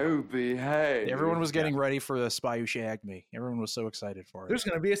 And, Oh, behave. Everyone was getting ready for The Spy Who Shagged Me. Everyone was so excited for it. There's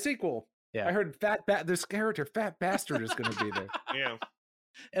going to be a sequel. Yeah, I heard this character, Fat Bastard, is going to be there. Yeah,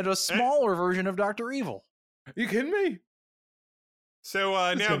 and a smaller version of Dr. Evil. Are you kidding me? So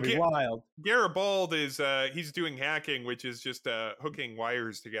It's now gonna be wild. Garibaldi is he's doing hacking, which is just hooking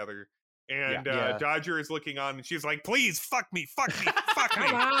wires together. And Dodger is looking on, and she's like, "Please, fuck me, fuck me, fuck me!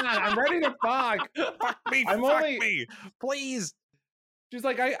 Come on, I'm ready to fuck. Fuck me, I'm fuck only- me, Please, She's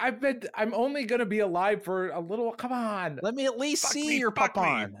like, I'm only gonna be alive for a little. Come on, let me at least Fuck see me, your fuck me.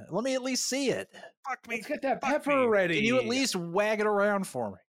 papon. Let me at least see it. fuck me." let's get that fuck pepper me. ready. Can you at least wag it around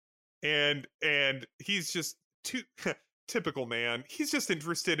for me? And he's just too typical man. He's just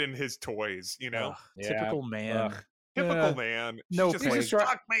interested in his toys, you know. Ugh, Yeah. typical man. Ugh. Typical man. She's no just pig. like, He's just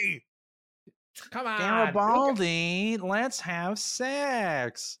fuck me. Come on, Garibaldi, let's have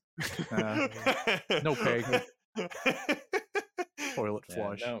sex. No pig. Toilet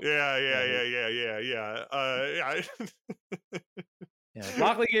flush. no. Yeah. Yeah.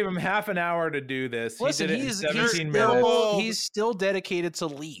 Lockley gave him half an hour to do this. Listen, he did it in he's 17 minutes. he's still dedicated to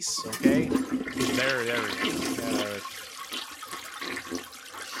Lise. Okay. There we go.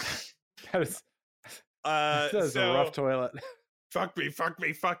 That is that is a rough toilet. Fuck me.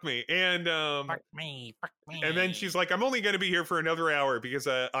 And Fuck me. and then she's like, I'm only going to be here for another hour because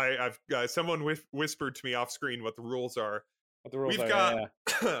I've someone whispered to me off screen what the rules are. What the rules We've are,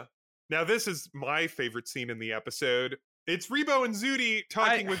 got now this is my favorite scene in the episode. It's Rebo and Zudi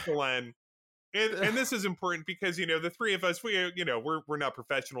talking with Glenn. And this is important because, you know, the three of us, we're not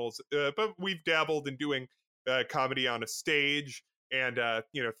professionals, but we've dabbled in doing comedy on a stage. And,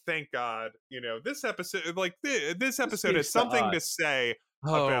 thank God, this episode, this episode has something to say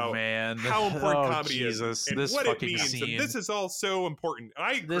about man, how important Oh, comedy Jesus. is and This what it fucking means. scene. And this is all so important.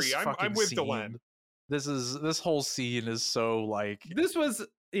 I agree. This I'm fucking with scene. Delenn. This whole scene is so like This was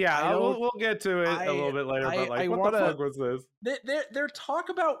we'll get to it a little bit later. But what the fuck was this? They talk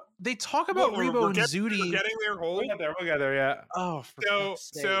about Rebo and Zudi. We're getting there. Hold. We'll get there. Yeah. Oh, So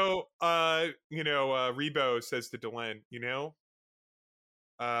Rebo says to Delenn,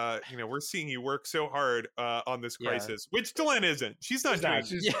 we're seeing you work so hard on this crisis, which Delenn isn't. She's not doing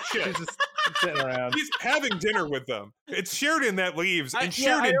shit. She's just sitting around. She's having dinner with them. It's Sheridan that leaves, and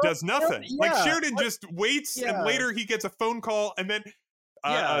Sheridan does nothing. Sheridan just waits, and later he gets a phone call, and then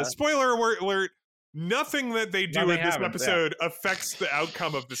spoiler alert. Nothing that they do in this episode affects the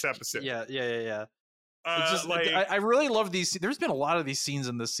outcome of this episode. Yeah. It's just, I really love these. There's been a lot of these scenes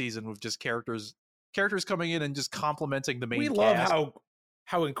in this season with just characters coming in and just complimenting the main. We cast. love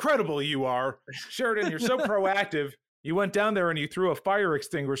how incredible you are, Sheridan. You're so proactive. You went down there and you threw a fire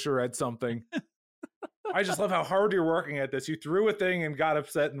extinguisher at something. I just love how hard you're working at this. You threw a thing and got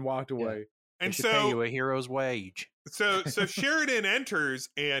upset and walked away. And so pay you a hero's wage. So Sheridan enters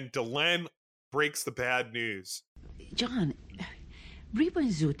and Delenn breaks the bad news. John, Reba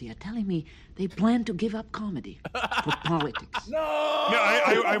and Zudi are telling me they plan to give up comedy for politics. No,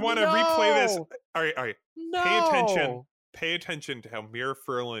 I want to replay this. All right. No. Pay attention to how Mira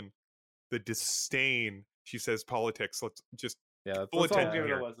Furlan, the disdain, she says politics. Let's just full attention give it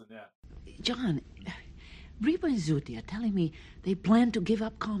here. a listen. Yeah. John, Reba and Zudi are telling me they plan to give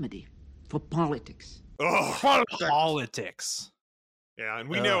up comedy for politics. Oh, politics. Yeah, and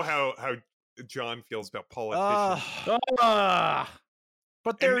we know how John feels about politicians.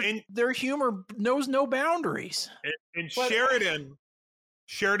 But their humor knows no boundaries. And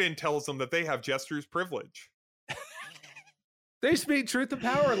Sheridan tells them that they have jester's privilege. They speak truth to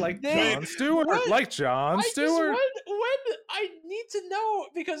power like Jon Stewart. Like Jon Stewart. When I need to know,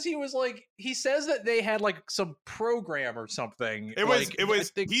 because he says that they had like some program or something.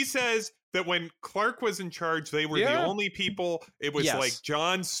 He says that when Clark was in charge, they were the only people. It was like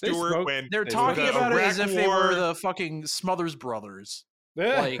Jon Stewart when they're talking about it as if they were the fucking Smothers Brothers.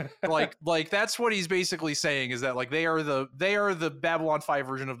 Like that's what he's basically saying, is that like they are the Babylon 5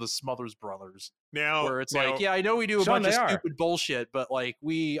 version of the Smothers Brothers. Now, where it's I know we do a bunch of stupid bullshit, but like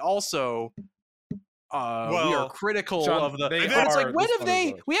we also we are critical of the. But it's like, when have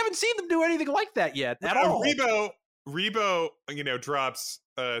they? We haven't seen them do anything like that yet at all. Rebo, drops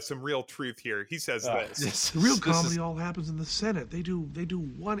some real truth here. He says this: the real comedy all happens in the Senate. They do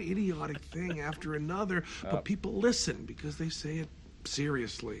one idiotic thing after another, but people listen because they say it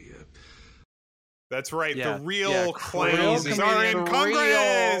seriously. That's right. The real clowns are in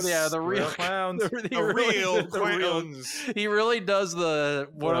Congress. The real clowns. The real clowns. He really does the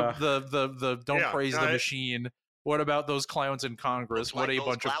don't praise the machine. What about those clowns in Congress? What a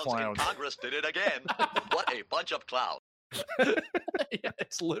bunch of clowns. Congress did it again. What a bunch of clowns.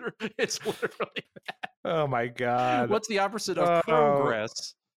 It's literally that. Oh my God. What's the opposite of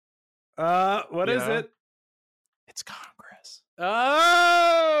progress? What is it? It's Congress.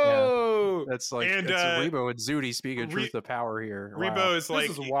 Oh, That's like And, Rebo and Zudi speaking truth to power here. Rebo is like,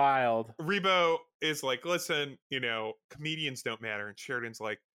 this is wild. Rebo is like, listen, comedians don't matter. And Sheridan's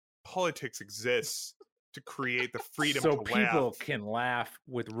like, politics exists to create the freedom so to people laugh. can laugh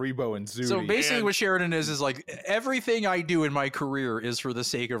with Rebo and Zudi. So basically, what Sheridan is like everything I do in my career is for the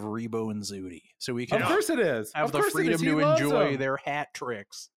sake of Rebo and Zudi, so we can of course it is. have Of the course it freedom is. He to loves enjoy them. their hat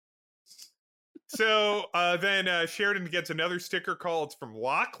tricks. So then Sheridan gets another sticker call. It's from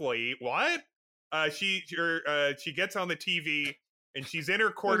Lockley. What? She gets on the TV and she's in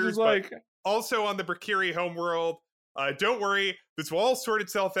her quarters, but also on the Brakiri homeworld. Don't worry, this will all sort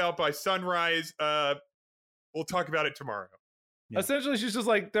itself out by sunrise. We'll talk about it tomorrow. Yeah. Essentially, she's just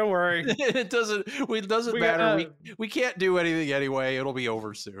like, "Don't worry, it doesn't matter. We can't do anything anyway. It'll be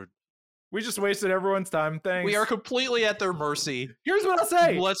over soon. We just wasted everyone's time. Thanks. We are completely at their mercy. Here's what I'll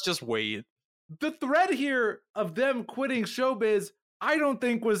say. Let's just wait. The thread here of them quitting showbiz, I don't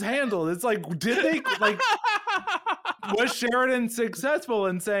think was handled. It's like, did they was Sheridan successful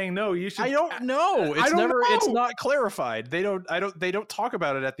in saying no? You should. I don't know. It's know. It's not clarified. They don't talk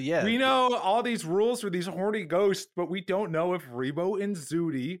about it at the end. We know all these rules for these horny ghosts, but we don't know if Rebo and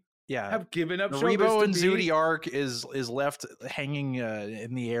Zudi have given up. The showbiz Rebo and to Zudi arc is left hanging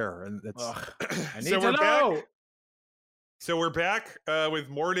in the air, and that's. I need to know. So we're back with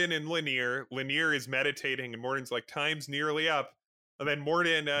Morden and Lanier. Lanier is meditating, and Morden's like, "Time's nearly up." And then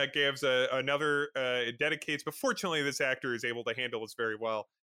Morden gives another, dedicates, but fortunately this actor is able to handle this very well.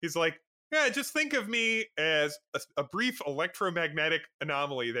 He's like, yeah, just think of me as a brief electromagnetic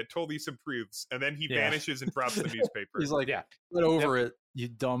anomaly that totally some truths. And then he vanishes and drops the newspaper. He's like, get over it, you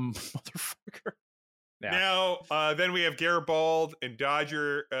dumb motherfucker. Yeah. Now, then we have Garibaldi and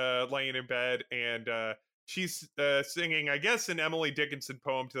Dodger laying in bed, and she's singing, I guess, an Emily Dickinson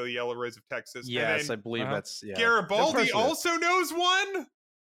poem to the Yellow Rose of Texas. Yes, I believe that's... Yeah. Garibaldi also knows one?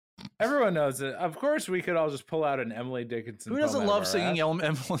 Everyone knows it. Of course, we could all just pull out an Emily Dickinson Who poem doesn't out of love our singing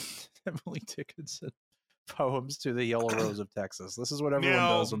ass. Emily Dickinson poems to the Yellow Rose of Texas? This is what everyone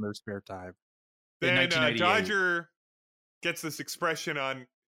does in their spare time. Then Dodger gets this expression on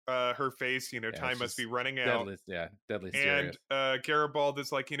her face, time must be running out. Deadly serious. And Garibaldi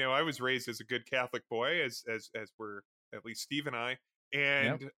is like, I was raised as a good Catholic boy, as were at least Steve and I.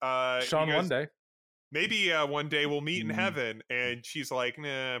 And Sean, one day. Maybe one day we'll meet in heaven. And she's like,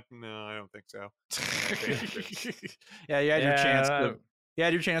 no, I don't think so. Yeah, you had your chance to... You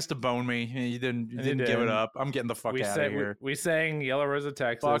had your chance to bone me. You didn't give it up. I'm getting the fuck out of here. We sang Yellow Rose of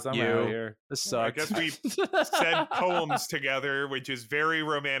Texas. Fuck I'm you. out of here. This sucks. I guess we said poems together, which is very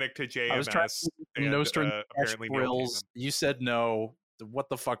romantic to JMS. I was trying to no string apparently thrills. You said no. What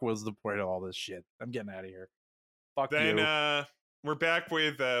the fuck was the point of all this shit? I'm getting out of here. Fuck then, you. Then we're back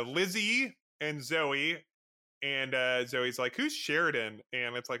with Lizzie and Zoe. And Zoe's like, "Who's Sheridan?"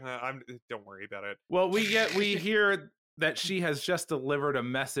 And it's like, don't worry about it. Well, we hear that she has just delivered a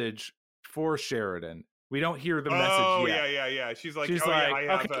message for Sheridan. We don't hear the message yet. Yeah. She's like,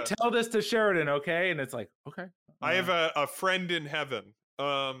 okay, tell this to Sheridan, okay? And it's like, okay. I have a friend in heaven.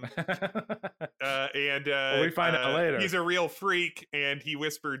 And we find out later. He's a real freak, and he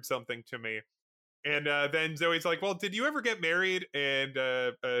whispered something to me. And then Zoe's like, well, did you ever get married? And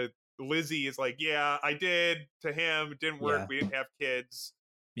Lizzie is like, yeah, I did to him. It didn't work. Yeah. We didn't have kids.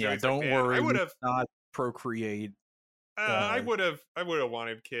 Yeah, Zoe's don't like, worry. I would have not procreate. I would have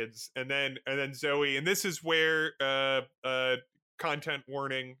wanted kids. And then Zoe, and this is where content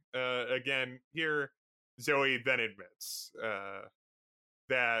warning again here. Zoe then admits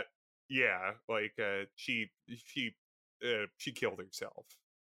that she killed herself,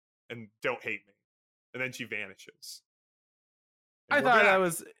 and don't hate me. And then she vanishes. I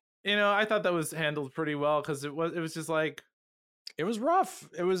thought that was handled pretty well, because it was just like, it was rough.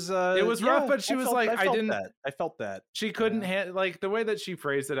 It was rough, but she was like, I felt that she couldn't like the way that she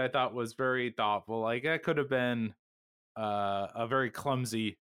phrased it. I thought was very thoughtful. Like, that could have been a very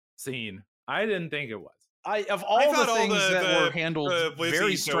clumsy scene. I didn't think it was. Of all the things that were handled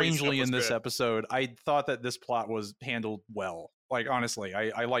very strangely in this episode, I thought that this plot was handled well. Like, honestly,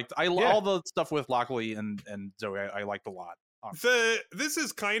 I liked all the stuff with Lockley and Zoe. I liked a lot. This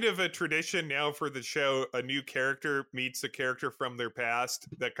is kind of a tradition now for the show. A new character meets a character from their past.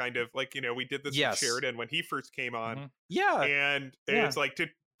 That kind of like, we did this with Sheridan when he first came on. Mm-hmm. Yeah, and it's like to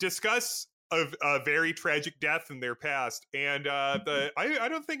discuss a very tragic death in their past. And I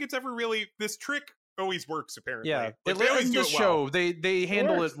don't think it's ever really, this trick always works apparently. Yeah, like, in this show they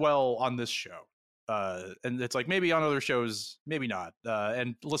handle it well on this show. And it's like, maybe on other shows, maybe not.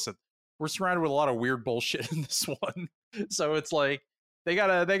 And listen, we're surrounded with a lot of weird bullshit in this one. So it's like they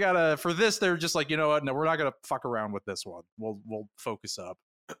gotta for this, they're just like, you know what, no, we're not gonna fuck around with this one. We'll focus up.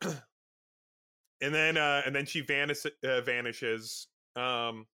 And then she vanishes.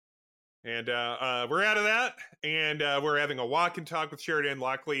 And we're out of that, and we're having a walk and talk with Sheridan.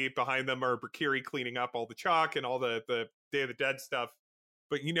 Lockley behind them are Bakiri cleaning up all the chalk and all the Day of the Dead stuff.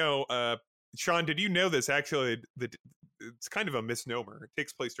 But Sean, did you know this? Actually, it's kind of a misnomer. It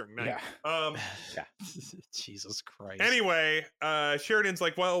takes place during night. Yeah. Jesus Christ. Anyway, Sheridan's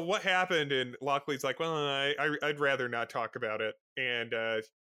like, well, what happened? And Lockley's like, well, I'd rather not talk about it. And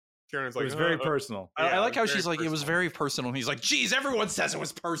Sheridan's like, it was very personal. I like how she's like, personal. it was very personal. And he's like, geez, everyone says it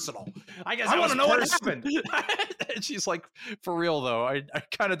was personal. I guess I want to know what happened. And she's like, for real though, I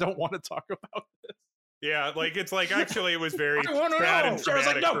kind of don't want to talk about this. Yeah, like it's like actually it was very I want to sad know. and Sheridan's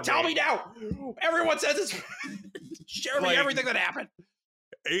like, traumatic no, for tell me. me now. Everyone says it's share me Like- everything that happened.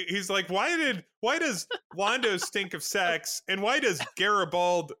 He's like, why does Londo stink of sex, and why does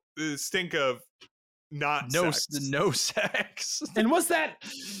Garibald stink of not sex? No sex. And was that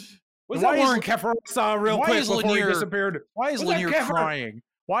Why is- Warren Keffer saw real why quick is before Lanier- he disappeared? Why is Was that Lanier Keffer? crying?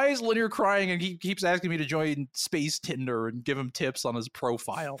 Why is Lanier crying and he keeps asking me to join Space Tinder and give him tips on his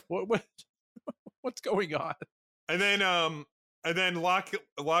profile? What's going on? And then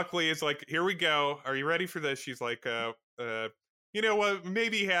Lockley is like, here we go. Are you ready for this? She's like, you know what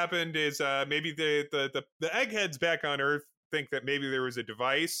maybe happened is maybe the eggheads back on Earth think that maybe there was a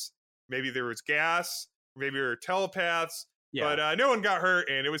device, maybe there was gas, maybe there were telepaths, but no one got hurt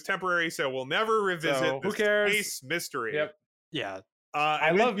and it was temporary, so we'll never revisit So, who this cares? space mystery. Yep. Yeah. I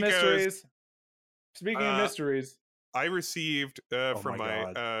And then love she goes, mysteries. Speaking of mysteries, I received from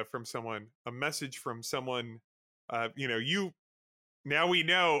my from someone a message from someone. Now we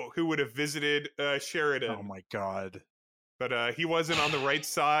know who would have visited Sheridan. Oh my god! But he wasn't on the right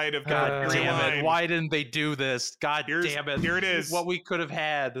side of God the damn line. it! Why didn't they do this? God damn it! Here it is. What we could have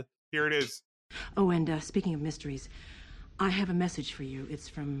had. Here it is. Oh, and speaking of mysteries, I have a message for you. It's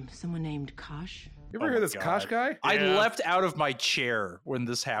from someone named Kosh. you ever hear this Kosh guy? I Yeah. left out of my chair when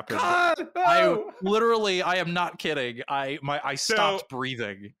this happened. God, no! I am not kidding. I stopped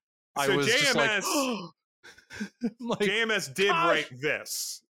breathing. I So was just like, JMS did Kosh! write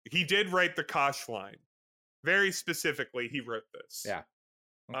this. He did write the Kosh line. Very specifically, he wrote this. Yeah.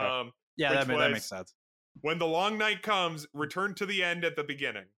 yeah, which that makes was, sense. When the long night comes, return to the end at the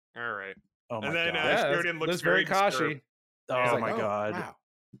beginning. All right. Oh my And then god! Sheridan looks that's very disturbed. Koshy. Oh He's my like, god! Wow.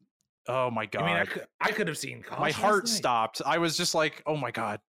 Oh my god! I mean, I could have seen Kosh. My last heart night. stopped. I was just like, oh my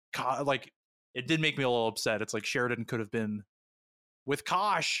god, like it did make me a little upset. It's like Sheridan could have been with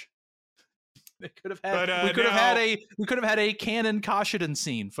Kosh. They could have had. But, we could have had a canon Koshidan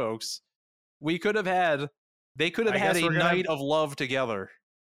scene, folks. We could have had. They could have I had guess a we're gonna- night of love together.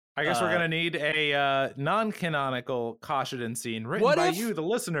 I guess we're gonna need a non-canonical Koshidan scene written by you, the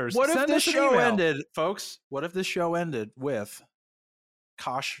listeners. What if Send this us an show email. ended, folks? What if this show ended with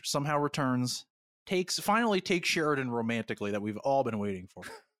Kosh somehow returns, finally takes Sheridan romantically that we've all been waiting for,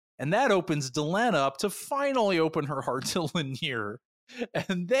 and that opens Delenna up to finally open her heart to Lanier,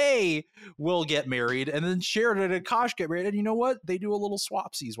 and they will get married, and then Sheridan and Kosh get married, and you know what? They do a little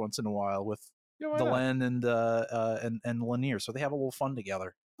swapsies once in a while with why not? Delenn and Lanier, so they have a little fun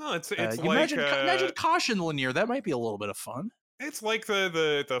together. Oh, it's You like imagine Kosh and Lanier. That might be a little bit of fun. it's like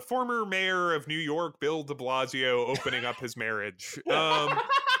the former mayor of New York, Bill de Blasio, opening up his marriage.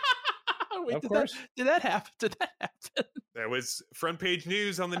 Wait, Of did course. that happen? Did that happen? That was front page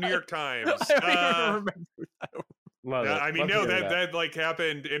news on the New York Times. I don't even remember that. Love it. I mean, Love to no, hear that like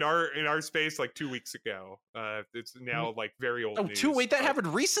happened in our space like 2 weeks ago. It's now like very old. Oh, news. wait, that happened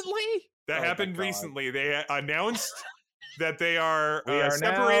recently? That Oh my happened God. recently. They announced that they are, We are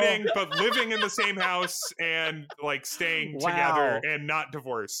separating, now- but living in the same house and like staying together and not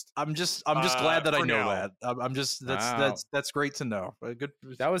divorced. I'm just glad that I for know now. that. I'm just Wow. that's great to know. Good.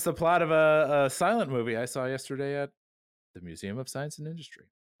 That was the plot of a silent movie I saw yesterday at the Museum of Science and Industry.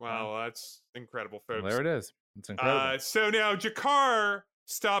 Wow, that's incredible, folks. There it is. It's incredible. So now Jakar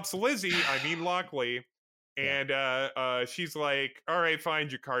stops Lizzie, I mean Lockley, and she's like, "All right, fine,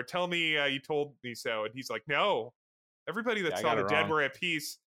 Jakar, tell me you told me so." And he's like, "No, everybody that Yeah, I saw got the it dead wrong. were at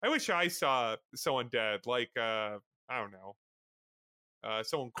peace. I wish I saw someone dead, like I don't know,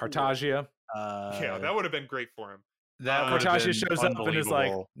 someone cool. Cartagia. Yeah, that would have been great for him. That would've Cartagia been shows up and is like,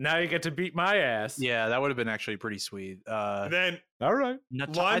 unbelievable. "Now you get to beat my ass." Yeah, that would have been actually pretty sweet. And then All right. I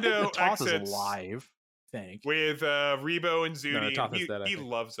think Londo Natas is exits alive. I think. with Rebo and Zuni. Natata's dead, I he think.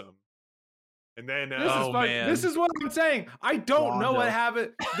 loves them. And then This is Oh, fun. man. This is what I'm saying. I don't know what Londo.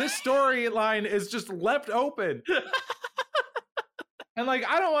 happened. This storyline is just left open. And like,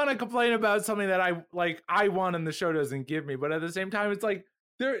 I don't want to complain about something that I want and the show doesn't give me, but at the same time, it's like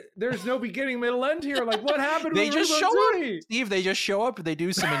there's no beginning, middle, end here. Like, what happened? They with just Rebo show up, Zooty? Steve. They just show up. They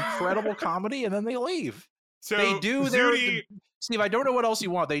do some incredible comedy, and then they leave. So they do Zooty, Steve, I don't know what else you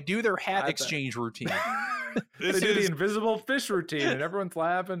want. They do their hat exchange routine. They do the invisible fish routine, and everyone's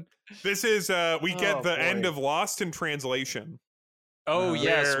laughing. This is we get the end of Lost in translation. Oh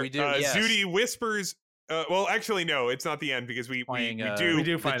yes, where, we do. Yes. Zooty whispers. Well, actually, no, it's not the end because we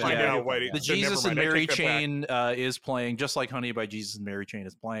do find out what the Jesus and Mary Chain is playing, just like Honey by Jesus and Mary Chain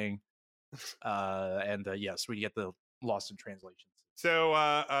is playing. And yes, we get the Lost in translation. So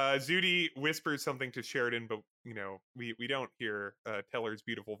Zooty whispers something to Sheridan, but we don't hear Teller's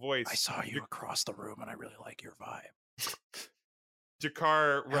beautiful voice. I saw you across the room, and I really like your vibe.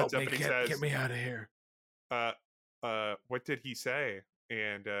 Jakar runs up and he says, "Get me out of here." What did he say?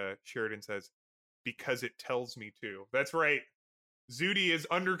 And Sheridan says, "Because it tells me to." That's right. Zooty is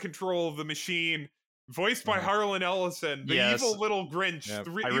under control of the machine, voiced by Harlan Ellison, the evil little Grinch. Yep.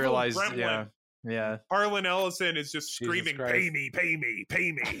 The I evil realized, gremlin. yeah. Harlan Ellison is just screaming, Christ. "Pay me, pay me,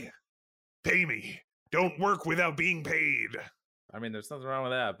 pay me, pay me. Don't work without being paid." I mean, there's nothing wrong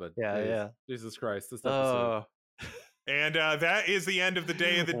with that, but Yeah. Jesus Christ, this episode. And that is the end of the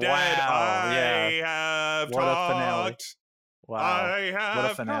Day of the Dead. Wow, I have What a finale. talked. Wow. I What a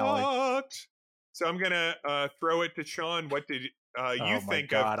have finale. talked. So I'm gonna throw it to Sean. What did you Oh think my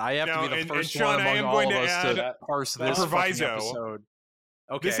God. of? I have Now, to be the and first Sean, one I among am all going of to us add to parse the this fucking proviso. episode.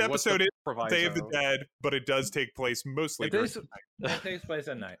 Okay, This what's the episode is proviso? Day of the Dead, but it does take place mostly during the night. It takes place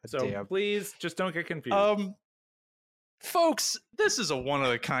at night. So Damn. please just don't get confused. Folks, this is a one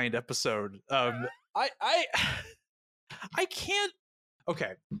of a kind episode. I can't.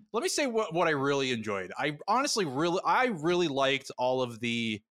 Okay, let me say what I really enjoyed. I honestly really liked all of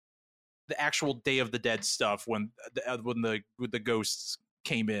the actual Day of the Dead stuff when the ghosts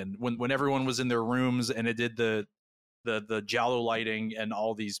came in, when everyone was in their rooms and it did the Giallo lighting and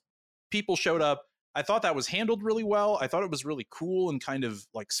all these people showed up. I thought that was handled really well. I thought it was really cool and kind of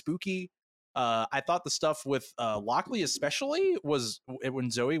like spooky. I thought the stuff with Lockley especially was when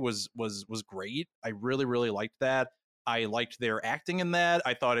Zoe was great. I really liked that. I liked their acting in that.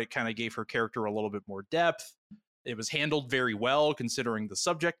 I thought it kind of gave her character a little bit more depth. It was handled very well considering the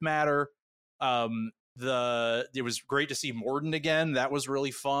subject matter. It was great to see Morden again. That was really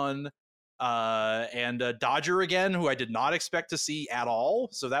fun. And Dodger again, who I did not expect to see at all.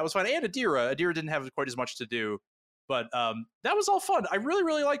 So that was fun. And Adira. Adira didn't have quite as much to do. But that was all fun. I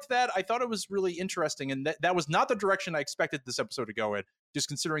really liked that. I thought it was really interesting. And that was not the direction I expected this episode to go in, just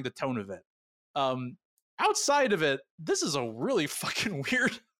considering the tone of it. Outside of it, this is a really fucking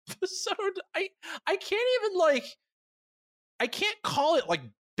weird episode. I can't even I can't call it like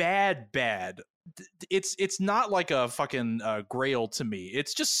bad. It's not like a fucking Grail to me.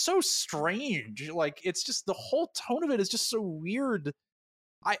 It's just so strange. Like, it's just the whole tone of it is just so weird.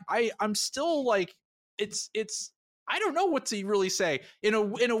 I'm still like, it's I don't know what to really say in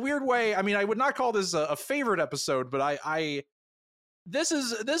a weird way. I mean, I would not call this a favorite episode, but this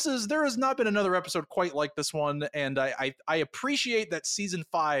is there has not been another episode quite like this one, and I appreciate that season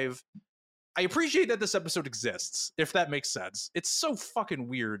 5. I appreciate that this episode exists, if that makes sense. It's so fucking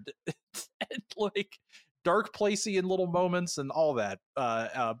weird and like dark placey in little moments and all that.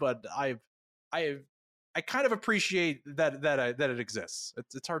 But I kind of appreciate that it exists.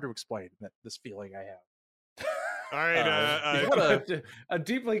 It's hard to explain this feeling I have. All right, a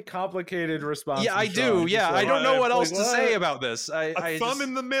deeply complicated response. Yeah, I do. Yeah, I don't know what else to say about this. A thumb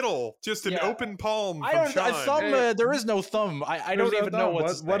in the middle, just an open palm. I don't. From Sean. A thumb. There is no thumb. I don't even know what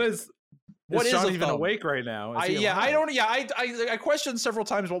to say. What is Sean even awake right now? I don't. Yeah, I questioned several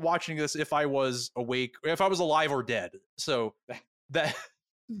times while watching this if I was awake, if I was alive or dead. So that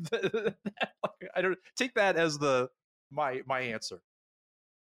I don't take that as my answer.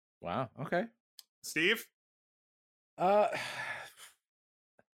 Wow. Okay. Steve.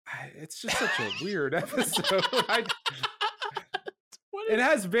 It's just such a weird episode. It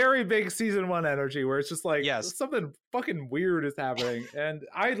has very big season 1 energy where it's just like something fucking weird is happening, and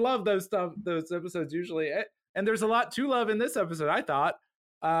I love those episodes usually. And there's a lot to love in this episode. I thought,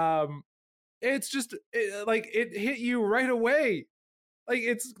 it's just like it hit you right away. Like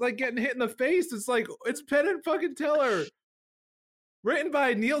it's like getting hit in the face. It's like it's Penn and fucking Teller. Written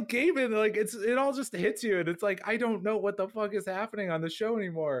by Neil Gaiman, like it all just hits you, and it's like I don't know what the fuck is happening on the show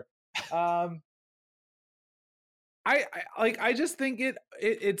anymore. I just think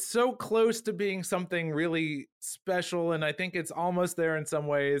it's so close to being something really special, and I think it's almost there in some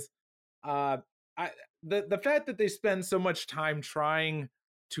ways. The fact that they spend so much time trying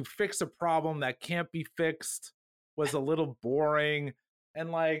to fix a problem that can't be fixed was a little boring.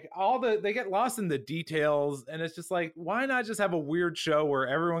 and like they get lost in the details, and it's just like, why not just have a weird show where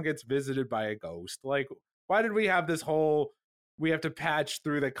everyone gets visited by a ghost? Like, why did we have this whole we have to patch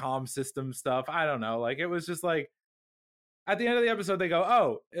through the comm system stuff? I don't know. Like, it was just like, at the end of the episode, they go,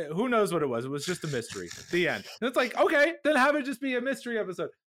 oh, who knows what it was? It was just a mystery. The end. And it's like, okay, then have it just be a mystery episode.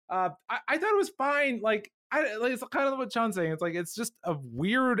 I thought it was fine. Like, it's kind of what Sean's saying. It's like, it's just a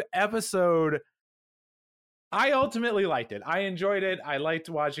weird episode. I ultimately liked it. I enjoyed it. I liked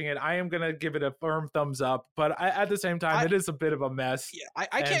watching it. I am going to give it a firm thumbs up. But at the same time, it is a bit of a mess. Yeah,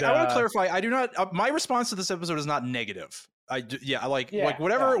 I can't. I want to clarify. I do not. My response to this episode is not negative. Like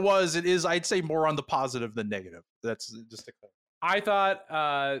whatever it was, it is. I'd say more on the positive than negative. That's just a. I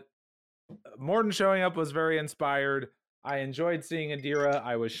thought Morton showing up was very inspired. I enjoyed seeing Adira.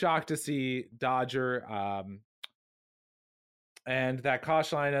 I was shocked to see Dodger. And that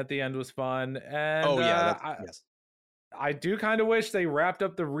Kosh line at the end was fun. And yes. I do kind of wish they wrapped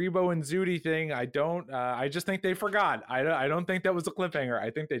up the Rebo and Zudi thing. I don't. I just think they forgot. I don't think that was a cliffhanger. I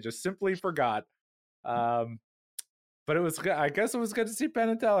think they just simply forgot. But it was. I guess it was good to see Penn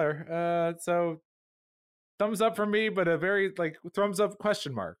and Teller. So thumbs up from me, but a very thumbs up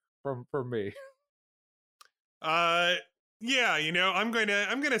question mark from me. Yeah, I'm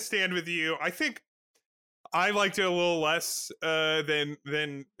gonna stand with you. I think I liked it a little less than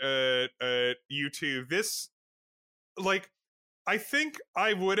you two. This, I think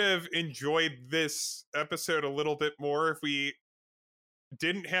I would have enjoyed this episode a little bit more if we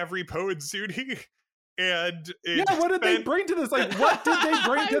didn't have Repo and Zudi. And what did they bring to this? Like, what did they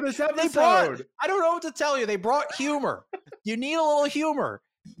bring to this episode? I don't know what to tell you. They brought humor. You need a little humor.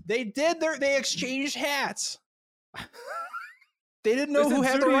 They exchanged hats. They didn't know who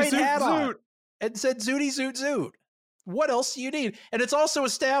had the right hat on. And said Zooty Zoot Zoot. What else do you need? And it's also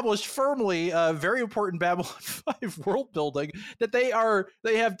established firmly, very important Babylon 5 world building, that they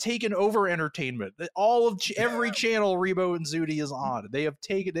have taken over entertainment. Every channel Rebo and Zooty is on. They have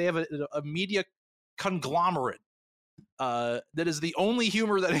a media conglomerate that is the only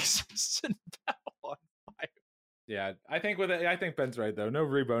humor that exists in Babylon 5. Yeah, I think Ben's right though. No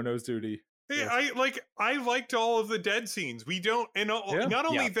Rebo, no Zooty. Yeah, I liked all of the dead scenes. We don't, and not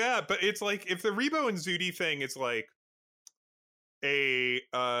only that, but it's like if the Rebo and Zudi thing is like a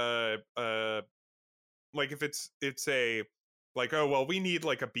like if it's a like, oh well, we need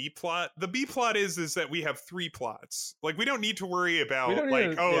like a B plot. The B plot is that we have 3 plots. Like, we don't need to worry about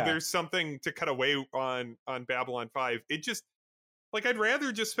there's something to cut away on Babylon 5. It just I'd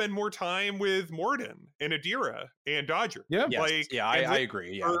rather just spend more time with Morden and Adira and Dodger. Yeah, I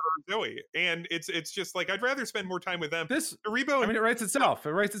agree. Yeah, or Zoe, and it's just I'd rather spend more time with them. This Rebo. It writes itself.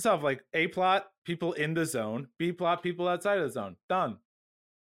 It writes itself. Like, A plot, people in the zone. B plot, people outside of the zone. Done.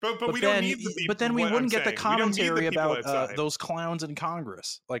 But we don't need the people. But then we wouldn't get the commentary about those clowns in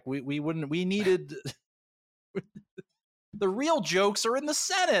Congress. Like, we wouldn't. We needed. The real jokes are in the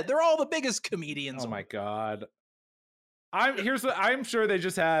Senate. They're all the biggest comedians. Oh my god. I'm sure they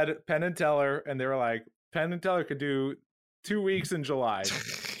just had Penn and Teller, and they were like, Penn and Teller could do 2 weeks in July.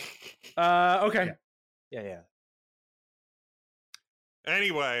 Okay. Yeah.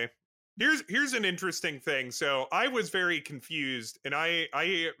 Anyway, here's an interesting thing. So I was very confused, and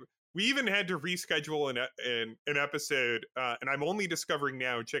we even had to reschedule an episode, and I'm only discovering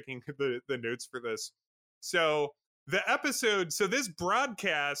now, checking the notes for this. So the episode, this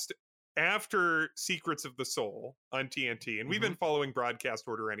broadcast after Secrets of the Soul on TNT, and we've been following broadcast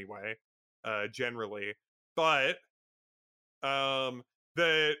order anyway, generally, but on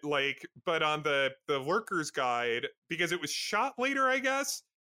the Lurker's Guide, because it was shot later, I guess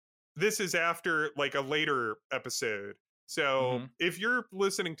this is after a later episode. So if you're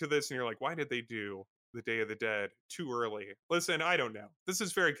listening to this and you're like, why did they do the Day of the Dead too early? Listen, I don't know. This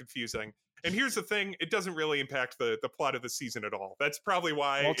is very confusing. And here's the thing, it doesn't really impact the plot of the season at all. That's probably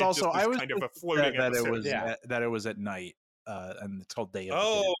why it's also kind of a floating episode. That it was at night, and it's called Day of the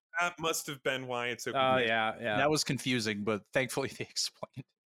Dead. Oh, that must have been why it's so confusing. Yeah. That was confusing, but thankfully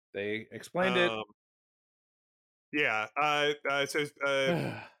they explained it. Yeah. And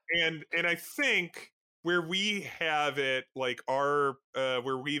I think where we have it,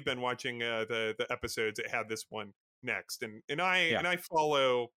 where we've been watching the episodes, it had this one next, and I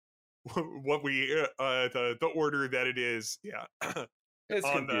follow what we the order that it is. It's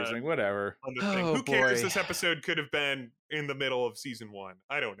confusing. Whatever. On the thing. Who cares? This episode could have been in the middle of season 1.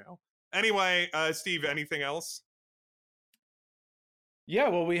 I don't know. Anyway, Steve, anything else? Yeah,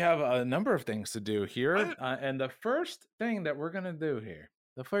 well, we have a number of things to do here, and the first thing that we're gonna do here,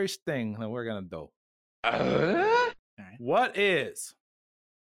 what is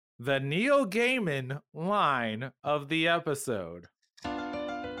the Neil Gaiman line of the episode?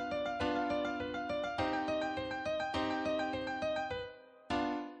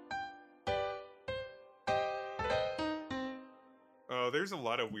 there's a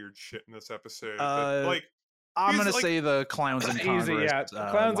lot of weird shit in this episode. I'm gonna like, say the clowns in Congress. Easy, yeah.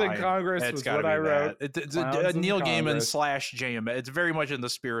 Clowns in Congress was what I wrote. It's Neil Gaiman / JMS. It's very much in the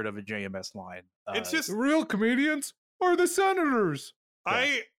spirit of a JMS line. It's just the real comedians are the senators.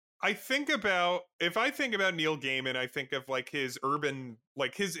 Yeah. I think about if I think about Neil Gaiman, I think of like his urban,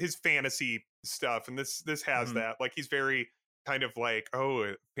 like his fantasy stuff, and this has that. Like he's very kind of like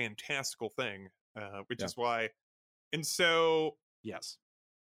a fantastical thing, which is why. And so yes.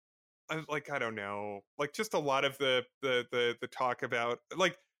 I don't know, like just a lot of the talk about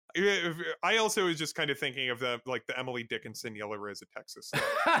like I also was just kind of thinking of the Emily Dickinson Yellow Rose of Texas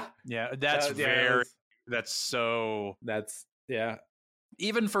stuff. Yeah, that's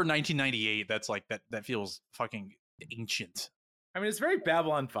even for 1998 that's like that feels fucking ancient. I mean, it's very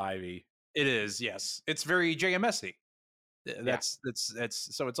Babylon 5-y. It is, yes. It's very JMS-y. That's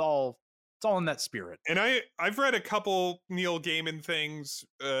so it's all in that spirit. And I've read a couple Neil Gaiman things,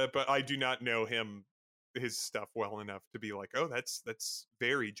 but I do not know his stuff well enough to be like, oh, that's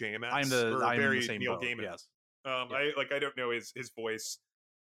very JMS. I'm very the same Neil boat, Gaiman. Yes. I don't know his voice.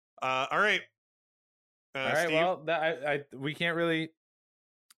 All right. All right. Steve? Well, we can't really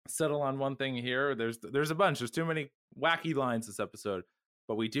settle on one thing here. There's a bunch. There's too many wacky lines this episode,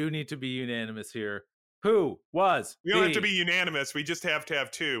 but we do need to be unanimous here. Who was? We don't have to be unanimous. We just have to have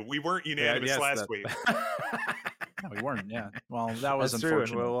two. We weren't unanimous last week. No, we weren't. Yeah. Well, that was That's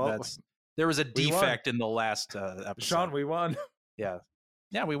unfortunate. true. There was a defect in the last episode. Sean, we won. Yeah.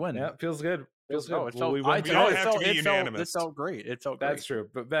 Yeah, we won. Yeah, feels good. Feels good. It felt, we don't have to be unanimous. It felt great. It felt great. That's true.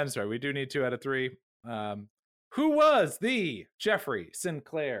 But Ben's right. We do need 2 out of 3. Who was the Jeffrey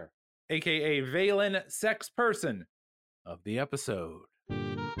Sinclair, aka Valen sex person of the episode?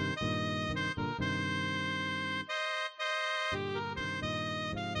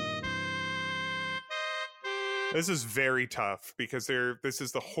 This is very tough because this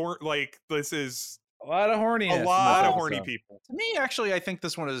is a lot of horniness. A lot of horny people. To me, actually, I think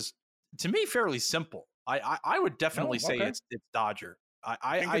this one is fairly simple. I would definitely say it's Dodger.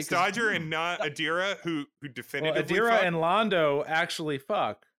 I think it's Dodger and not Adira, who definitively Adira fucked. and Londo actually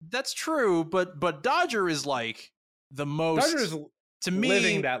fuck. That's true, but Dodger is like the most. Dodger's to me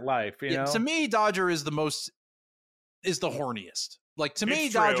living that life. You know, to me, Dodger is the horniest. Like to me,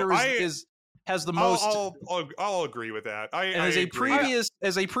 It's Dodger true. has the most. I'll agree with that. As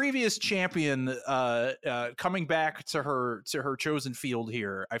a previous champion, coming back to her chosen field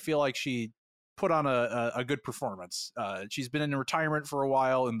here, I feel like she put on a good performance. She's been in retirement for a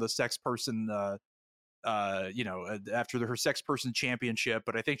while in the sex person, after her sex person championship,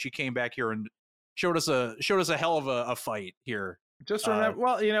 but I think she came back here and showed us a hell of a fight here. Just remember,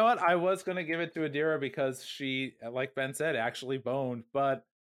 well, you know what? I was going to give it to Adira because she, like Ben said, actually boned. But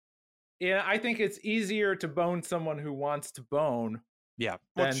yeah, I think it's easier to bone someone who wants to bone,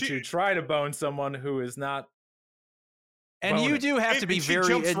 than to try to bone someone who is not. And boning. you do have to be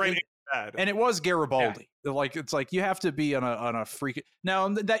very. And it was Garibaldi. Yeah. Like it's like you have to be on a freak. Now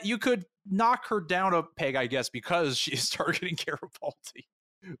that you could knock her down a peg, I guess, because she's targeting Garibaldi.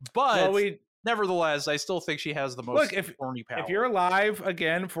 But nevertheless, I still think she has the most horny power. If you're alive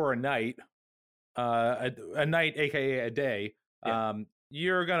again for a night, a night, aka a day,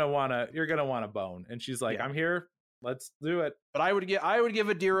 you're gonna wanna bone. And she's like, I'm here. Let's do it. But I would give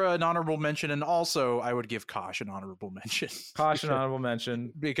Adira an honorable mention, and also I would give Kosh an honorable mention. Kosh an honorable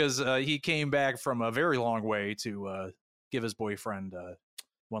mention because he came back from a very long way to give his boyfriend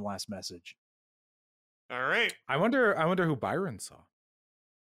one last message. All right. I wonder who Byron saw.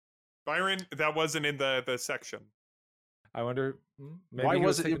 Byron, that wasn't in the section. I wonder. Maybe why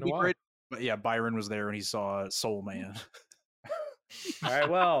was it? It'd be great. But yeah, Byron was there and he saw Soul Man. All right.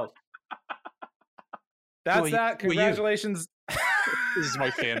 Well. That's that. Congratulations. This is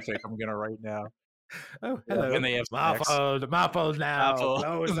my fanfic I'm gonna write now. Oh, hello. And they have muffled now.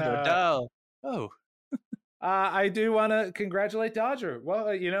 Close out. Oh. I do want to congratulate Dodger.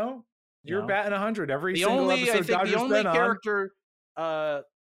 Well, you're batting 100 every single episode. I think Dodger's the only been character.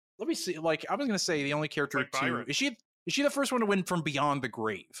 Let me see. Like I was gonna say, the only character like is she the first one to win from Beyond the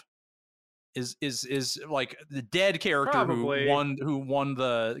Grave? Is like the dead character Probably. who won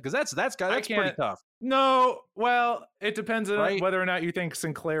the, because that's pretty tough. No, well, it depends on whether or not you think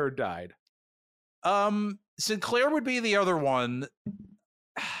Sinclair died. Sinclair would be the other one.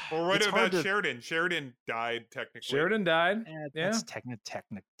 Well, what about Sheridan? Sheridan died technically. Sheridan died. That's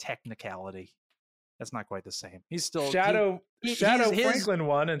technicality. That's not quite the same. He's still Shadow Franklin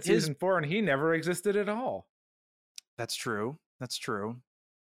won in season 4, and he never existed at all. That's true.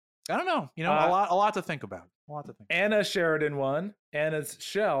 I don't know. A lot to think about. Lots of things. Anna Sheridan won. Anna's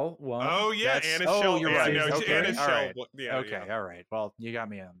Shell won. Oh yeah, That's- Anna's oh, Shell. you're Yeah, right. no, Okay, Anna's all Shell. right. Yeah, Okay, yeah. all right. Well, you got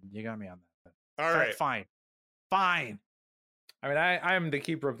me on that. All right. Fine. I mean, I'm the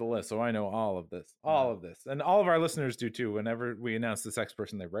keeper of the list, so I know all of this, and all of our listeners do too. Whenever we announce the sex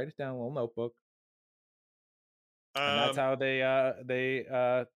person, they write it down in a little notebook, and that's how they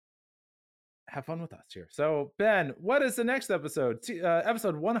have fun with us here. So, Ben, what is the next episode?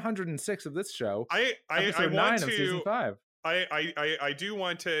 Episode 106 of this show. I episode 9 of season 5. I do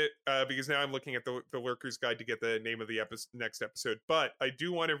want to because now I'm looking at the Lurker's Guide to get the name of the next episode, but I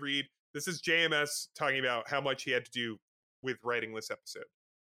do want to read. This is JMS talking about how much he had to do with writing this episode.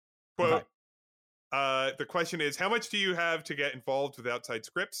 Quote, the question is, how much do you have to get involved with outside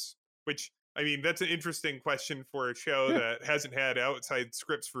scripts? Which, I mean, that's an interesting question for a show that hasn't had outside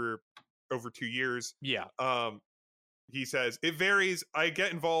scripts for over 2 years. Yeah. He says, it varies. I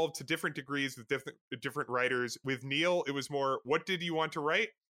get involved to different degrees with different writers. With Neil, it was more, what did you want to write?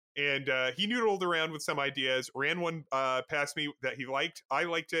 And he noodled around with some ideas, ran one past me that he liked. I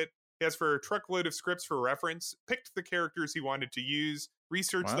liked it. He asked for a truckload of scripts for reference, picked the characters he wanted to use,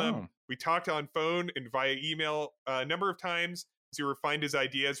 researched them. We talked on phone and via email a number of times to refine his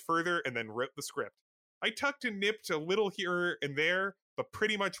ideas further and then wrote the script. I tucked and nipped a little here and there, but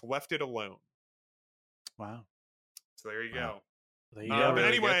pretty much left it alone. Wow. So there you go. There you go. But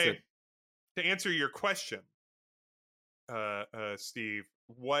anyway, to answer your question, Steve,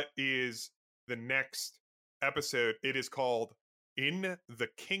 what is the next episode? It is called In the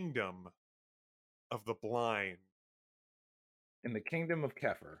Kingdom of the Blind. In the Kingdom of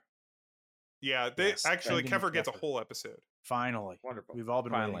Kefir. Yeah, actually, Kefir gets a whole episode. Finally. Wonderful. We've all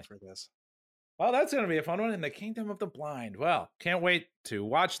been waiting for this. Well, that's going to be a fun one. In the Kingdom of the Blind. Well, can't wait to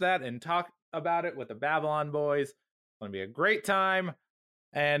watch that and talk about it with the Babylon boys. It's going to be a great time.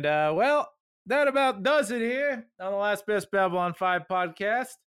 And, well, that about does it here on the Last Best Babylon 5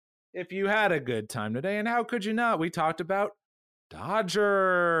 podcast. If you had a good time today, and how could you not? We talked about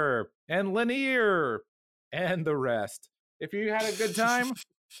Dodger and Linear and the rest. If you had a good time,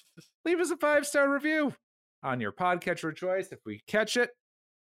 leave us a 5-star review on your podcatcher of choice. If we catch it,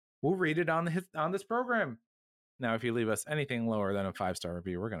 we'll read it on this program. Now, if you leave us anything lower than a 5-star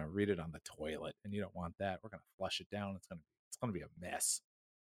review, we're going to read it on the toilet, and you don't want that. We're going to flush it down. It's going to be a mess.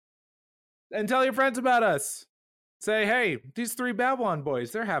 And tell your friends about us. Say, hey, these 3 Babylon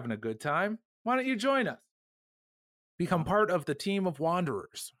boys, they're having a good time. Why don't you join us? Become part of the team of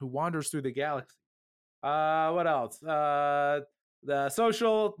wanderers who wanders through the galaxy. What else? The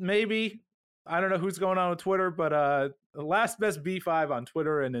social, maybe. I don't know who's going on with Twitter, but Last Best B5 on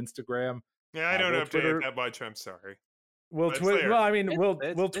Twitter and Instagram. Yeah, I don't update it that much. I'm sorry. Will Twitter? Well, I mean,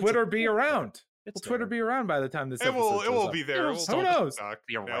 will Twitter be around? Will Twitter be around by the time this episode? It will be there. Who knows? No,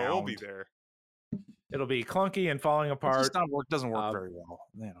 it will be there. It'll be clunky and falling apart. It doesn't work very well.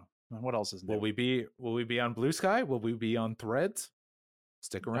 You know, what else is new? Will we be on Blue Sky? Will we be on Threads?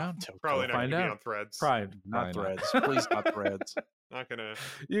 Stick around. Probably not going to be on Threads. Not Threads. Please, not Threads. Not gonna.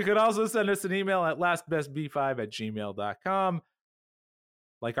 You could also send us an email at lastbestb5@gmail.com,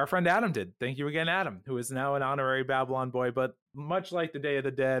 like our friend Adam did. Thank you again, Adam, who is now an honorary Babylon boy. But much like the Day of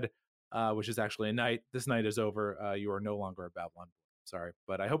the Dead, which is actually a night, this night is over. You are no longer a Babylon boy. Sorry,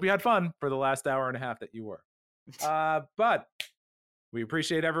 but I hope you had fun for the last hour and a half that you were. But we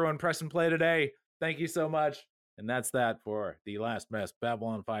appreciate everyone pressing play today. Thank you so much. And that's that for the Last Best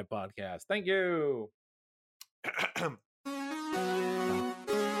Babylon 5 podcast. Thank you.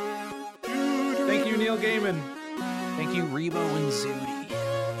 Thank you, Neil Gaiman. Thank you, Rebo and Zudi.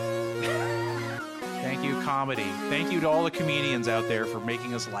 Thank you, comedy. Thank you to all the comedians out there for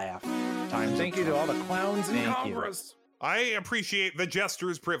making us laugh. Thank you to all the clowns in Congress. I appreciate the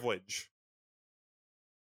jester's privilege.